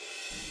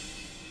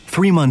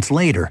 3 months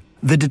later,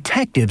 the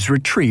detectives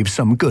retrieve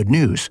some good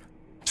news.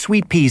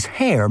 Sweet Pea's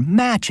hair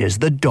matches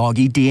the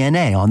doggy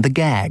DNA on the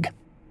gag.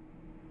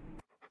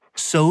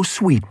 So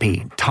Sweet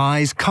Pea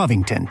ties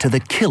Covington to the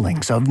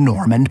killings of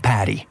Norm and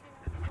Patty.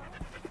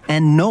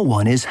 And no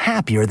one is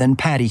happier than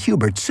Patty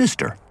Hubert's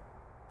sister.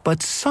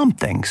 But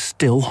something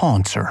still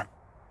haunts her.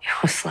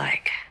 It was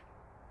like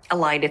a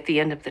light at the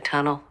end of the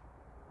tunnel.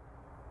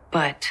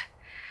 But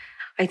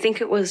I think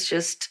it was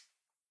just,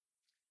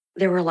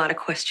 there were a lot of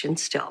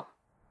questions still.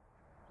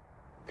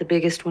 The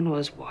biggest one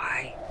was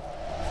why.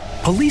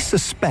 Police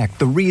suspect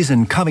the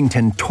reason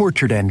Covington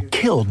tortured and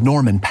killed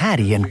Norm and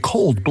Patty in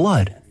cold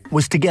blood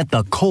was to get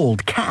the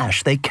cold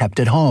cash they kept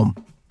at home.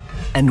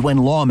 And when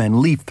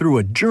lawmen leafed through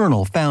a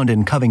journal found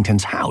in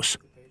Covington's house,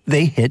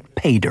 they hit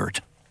pay dirt.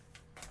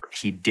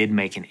 He did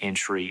make an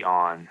entry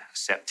on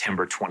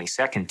September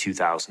 22nd,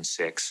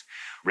 2006.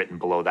 Written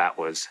below that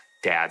was,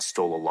 Dad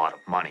stole a lot of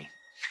money.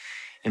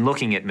 In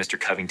looking at Mr.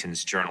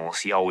 Covington's journals,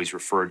 he always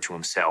referred to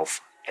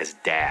himself as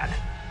Dad.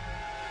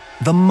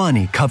 The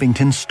money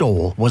Covington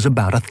stole was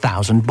about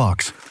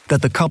 $1,000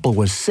 that the couple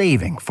was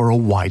saving for a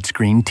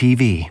widescreen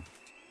TV.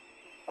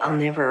 I'll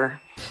never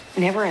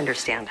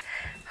understand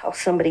how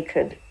somebody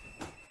could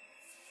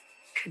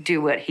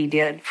do what he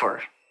did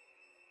for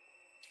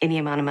any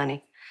amount of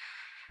money.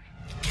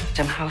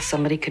 Somehow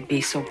somebody could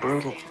be so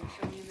brutal.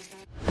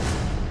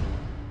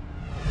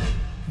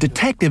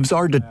 Detectives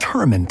are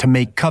determined to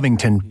make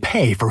Covington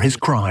pay for his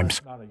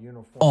crimes.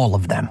 All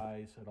of them.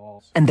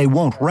 And they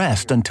won't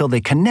rest until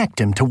they connect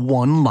him to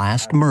one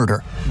last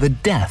murder, the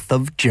death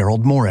of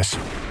Gerald Morris.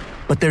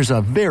 But there's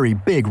a very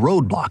big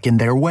roadblock in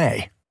their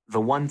way. The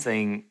one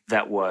thing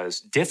that was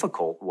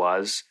difficult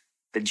was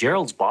that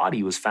Gerald's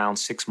body was found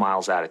 6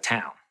 miles out of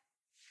town,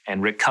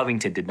 and Rick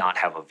Covington did not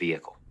have a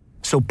vehicle.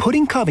 So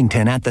putting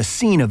Covington at the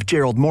scene of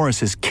Gerald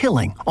Morris's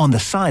killing on the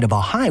side of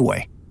a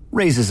highway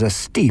raises a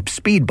steep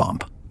speed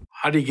bump.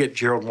 How do you get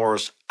Gerald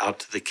Morris out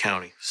to the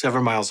county,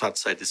 7 miles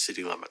outside the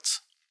city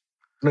limits?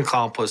 An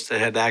accomplice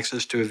that had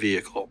access to a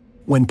vehicle.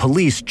 When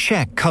police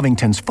check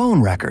Covington's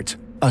phone records,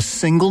 a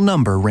single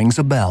number rings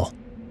a bell.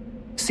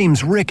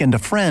 Seems Rick and a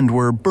friend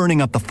were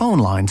burning up the phone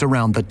lines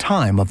around the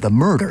time of the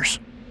murders.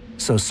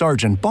 So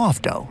Sergeant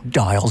Bofto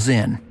dials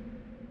in.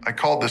 I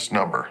called this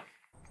number,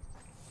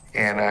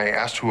 and I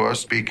asked who I was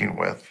speaking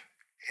with,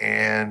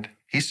 and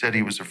he said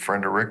he was a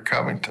friend of Rick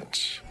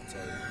Covington's.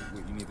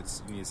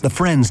 The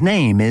friend's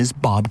name is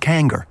Bob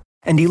Kanger,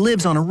 and he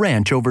lives on a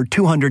ranch over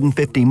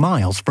 250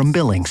 miles from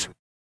Billings.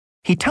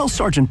 He tells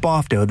Sergeant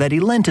Bofto that he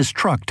lent his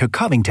truck to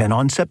Covington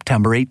on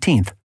September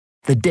 18th,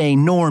 the day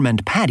Norm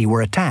and Patty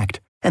were attacked,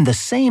 and the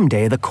same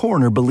day the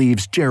coroner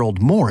believes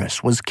Gerald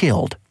Morris was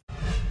killed.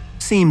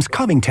 Seems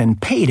Covington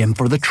paid him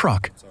for the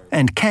truck,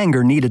 and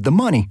Kanger needed the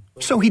money,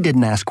 so he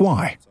didn't ask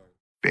why.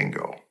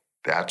 Bingo.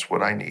 That's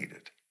what I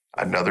needed.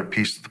 Another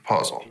piece of the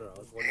puzzle.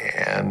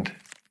 And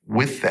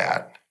with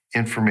that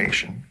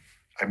information,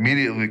 I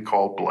immediately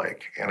called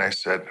Blake, and I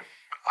said,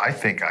 I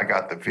think I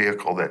got the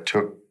vehicle that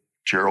took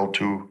Gerald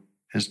to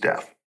his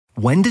death.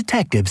 When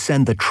detectives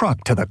send the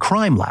truck to the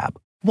crime lab,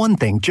 one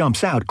thing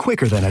jumps out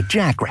quicker than a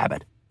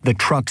jackrabbit: the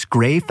truck's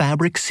gray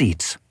fabric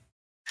seats.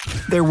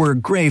 There were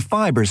gray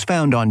fibers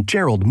found on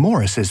Gerald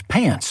Morris's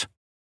pants.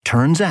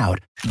 Turns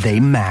out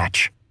they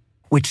match,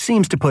 which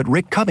seems to put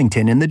Rick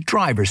Covington in the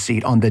driver's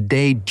seat on the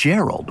day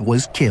Gerald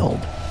was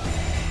killed.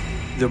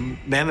 The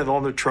man that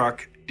owned the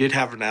truck did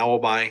have an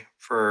alibi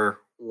for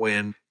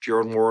when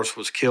Gerald Morris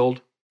was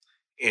killed,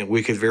 and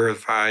we could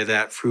verify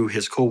that through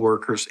his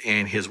co-workers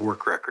and his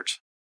work records.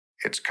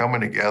 It's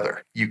coming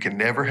together. You can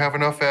never have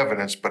enough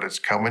evidence, but it's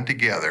coming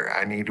together.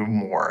 I need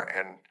more,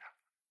 and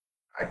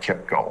I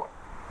kept going.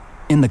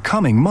 In the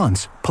coming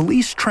months,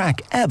 police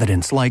track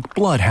evidence like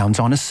bloodhounds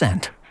on a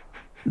scent.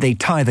 They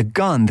tie the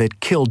gun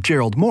that killed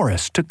Gerald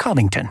Morris to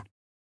Covington.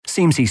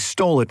 Seems he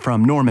stole it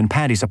from Norm and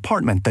Patty's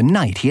apartment the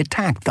night he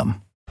attacked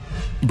them.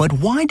 But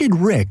why did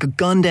Rick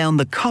gun down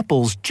the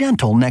couple's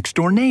gentle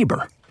next-door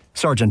neighbor?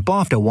 Sergeant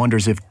Bofto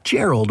wonders if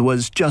Gerald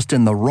was just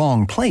in the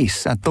wrong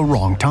place at the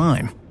wrong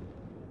time.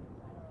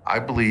 I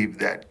believe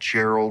that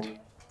Gerald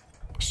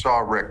saw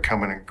Rick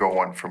coming and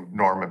going from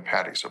Norm and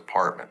Patty's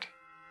apartment,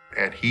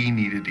 and he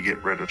needed to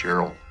get rid of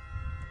Gerald.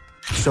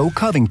 So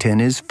Covington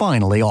is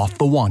finally off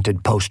the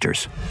wanted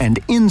posters and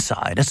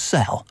inside a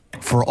cell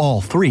for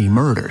all 3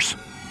 murders.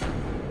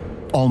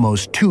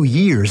 Almost 2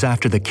 years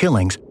after the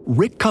killings,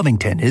 Rick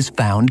Covington is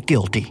found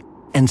guilty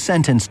and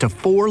sentenced to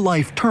 4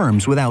 life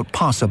terms without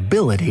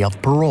possibility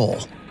of parole.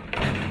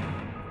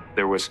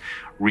 There was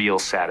real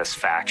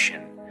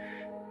satisfaction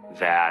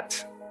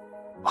that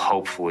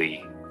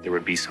hopefully there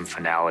would be some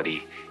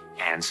finality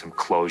and some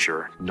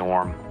closure.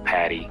 Norm,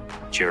 Patty,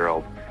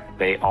 Gerald,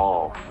 they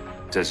all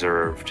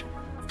deserved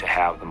to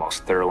have the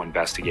most thorough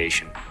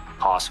investigation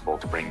possible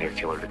to bring their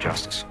killer to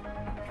justice.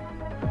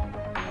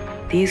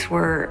 These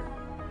were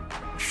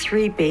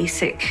 3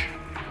 basic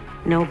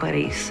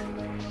nobodies.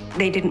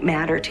 They didn't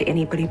matter to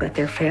anybody but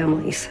their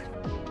families,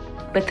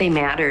 but they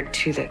mattered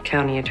to the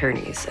county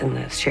attorneys and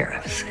the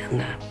sheriffs and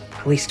the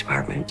police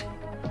department.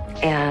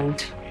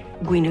 And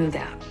we knew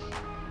that,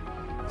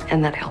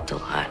 and that helped a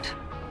lot.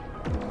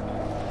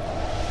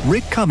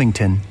 Rick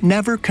Covington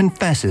never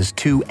confesses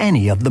to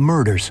any of the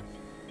murders.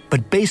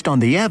 But based on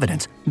the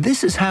evidence,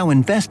 this is how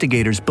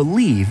investigators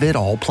believe it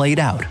all played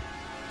out,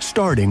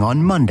 starting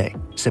on Monday,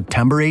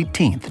 September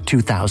 18th,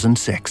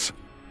 2006.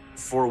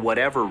 For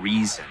whatever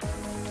reason,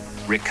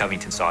 Rick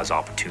Covington saw his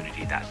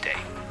opportunity that day.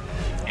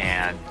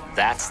 And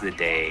that's the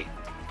day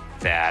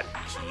that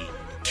he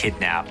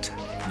kidnapped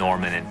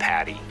Norman and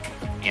Patty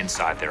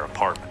inside their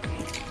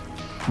apartment.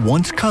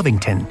 Once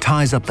Covington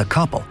ties up the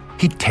couple,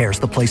 he tears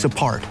the place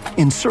apart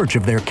in search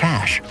of their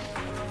cash.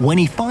 When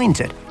he finds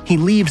it, he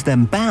leaves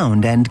them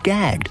bound and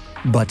gagged,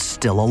 but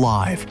still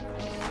alive.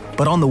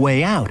 But on the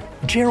way out,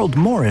 Gerald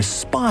Morris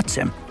spots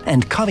him,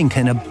 and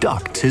Covington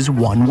abducts his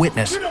one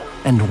witness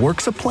and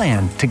works a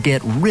plan to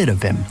get rid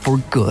of him for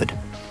good.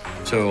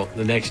 So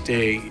the next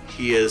day,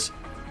 he is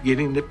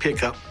getting the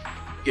pickup,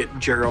 getting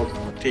Gerald,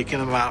 taking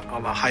him out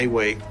on the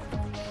highway,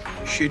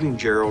 shooting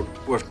Gerald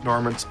with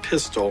Norman's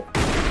pistol.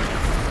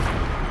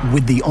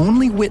 With the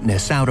only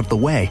witness out of the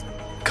way,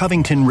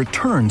 Covington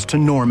returns to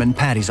Norm and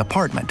Patty's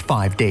apartment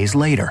 5 days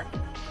later.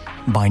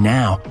 By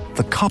now,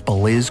 the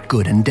couple is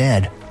good and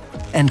dead,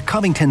 and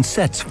Covington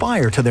sets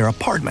fire to their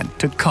apartment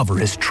to cover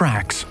his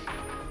tracks.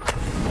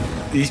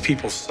 These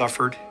people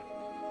suffered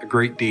a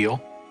great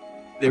deal.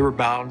 They were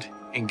bound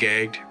and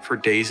gagged for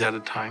days at a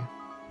time.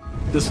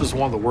 This is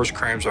one of the worst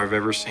crimes I've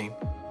ever seen.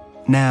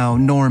 Now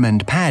Norm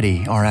and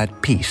Patty are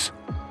at peace,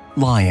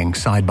 lying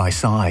side by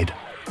side.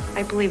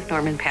 I believe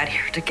Norm and Patty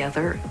are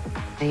together.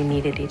 They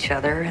needed each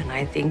other, and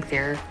I think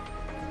they're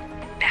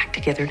back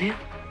together now.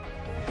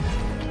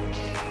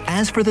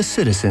 As for the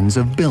citizens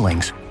of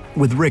Billings,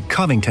 with Rick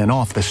Covington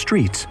off the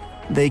streets,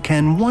 they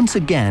can once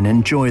again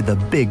enjoy the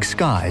big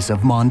skies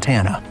of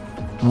Montana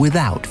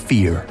without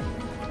fear.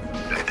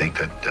 I think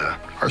that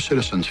our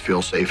citizens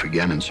feel safe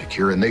again and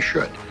secure, and they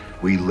should.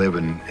 We live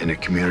in a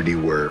community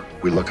where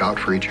we look out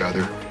for each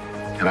other,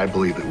 and I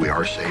believe that we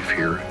are safe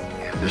here.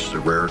 And this is a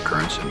rare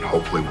occurrence and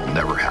hopefully will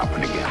never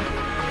happen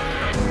again.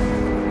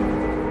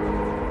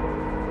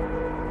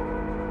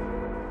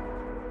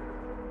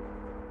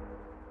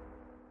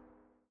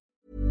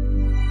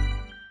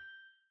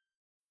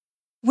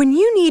 When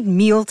you need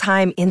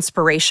mealtime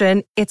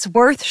inspiration, it's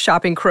worth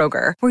shopping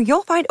Kroger, where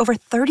you'll find over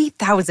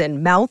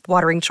 30,000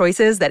 mouth-watering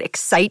choices that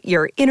excite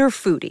your inner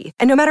foodie.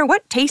 And no matter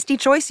what tasty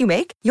choice you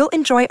make, you'll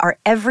enjoy our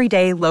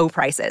everyday low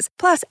prices,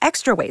 plus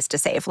extra ways to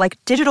save, like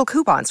digital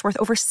coupons worth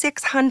over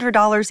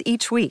 $600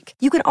 each week.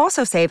 You can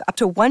also save up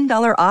to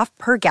 $1 off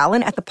per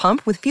gallon at the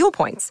pump with fuel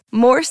points.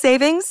 More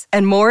savings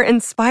and more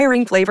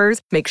inspiring flavors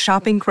make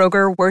shopping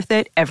Kroger worth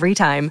it every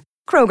time.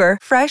 Kroger,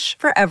 fresh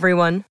for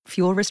everyone.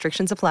 Fuel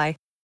restrictions apply.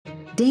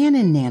 Dan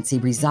and Nancy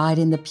reside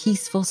in the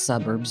peaceful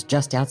suburbs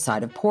just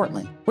outside of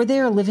Portland, where they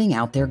are living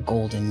out their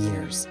golden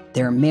years.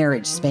 Their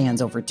marriage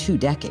spans over 2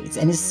 decades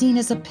and is seen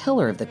as a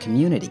pillar of the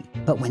community.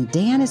 But when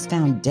Dan is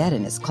found dead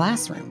in his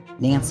classroom,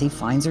 Nancy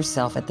finds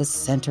herself at the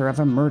center of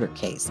a murder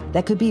case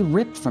that could be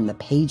ripped from the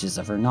pages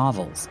of her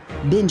novels.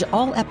 Binge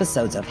all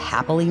episodes of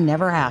Happily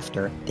Never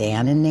After,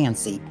 Dan and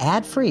Nancy,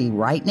 ad-free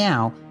right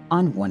now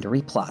on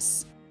Wondery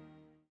Plus.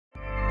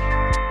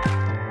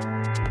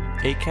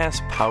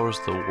 Acast powers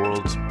the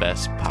world's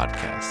best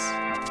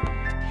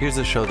podcasts. Here's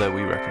a show that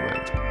we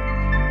recommend.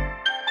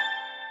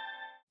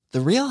 The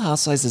Real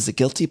Housewives is a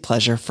guilty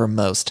pleasure for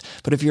most,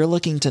 but if you're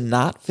looking to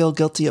not feel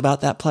guilty about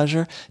that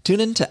pleasure, tune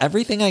in to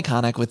Everything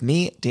Iconic with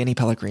me, Danny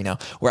Pellegrino,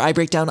 where I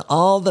break down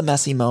all the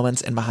messy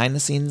moments and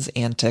behind-the-scenes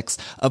antics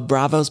of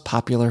Bravo's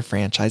popular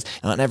franchise.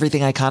 And on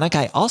Everything Iconic,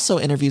 I also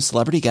interview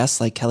celebrity guests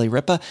like Kelly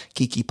Ripa,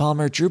 Keke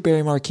Palmer, Drew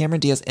Barrymore,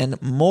 Cameron Diaz,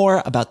 and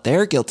more about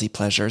their guilty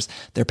pleasures,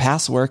 their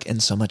past work,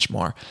 and so much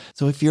more.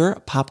 So if you're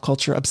pop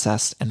culture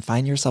obsessed and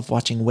find yourself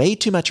watching way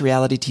too much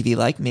reality TV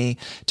like me,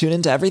 tune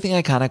in to Everything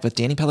Iconic with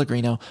Danny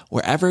Pellegrino,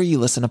 wherever you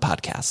listen to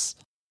podcasts.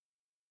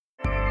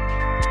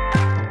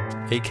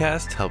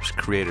 Acast helps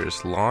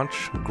creators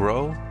launch,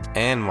 grow,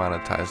 and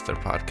monetize their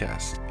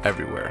podcasts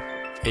everywhere.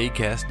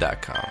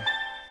 Acast.com.